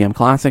from KPM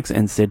Classics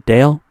and Sid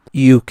Dale.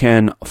 You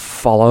can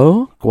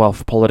follow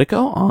Guelph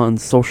Politico on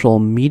social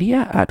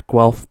media at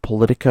Guelph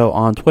Politico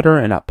on Twitter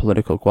and at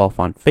Politico Guelph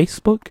on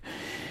Facebook.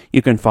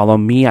 You can follow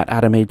me at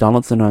Adam A.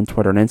 Donaldson on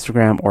Twitter and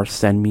Instagram, or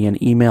send me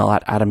an email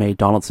at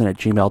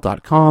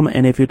adamadonaldson@gmail.com.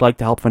 And if you'd like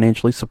to help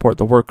financially support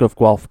the work of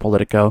Guelph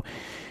Politico,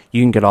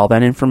 you can get all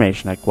that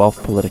information at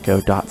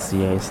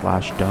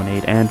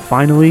guelphpolitico.ca/donate. And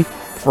finally,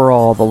 for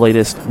all the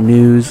latest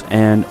news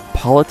and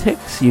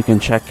politics, you can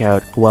check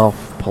out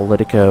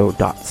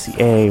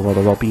guelphpolitico.ca, where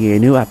there will be a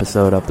new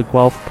episode of the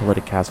Guelph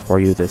Politicast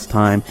for you this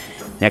time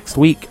next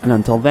week. And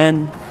until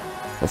then,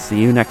 we'll see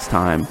you next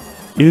time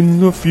in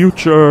the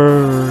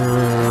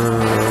future.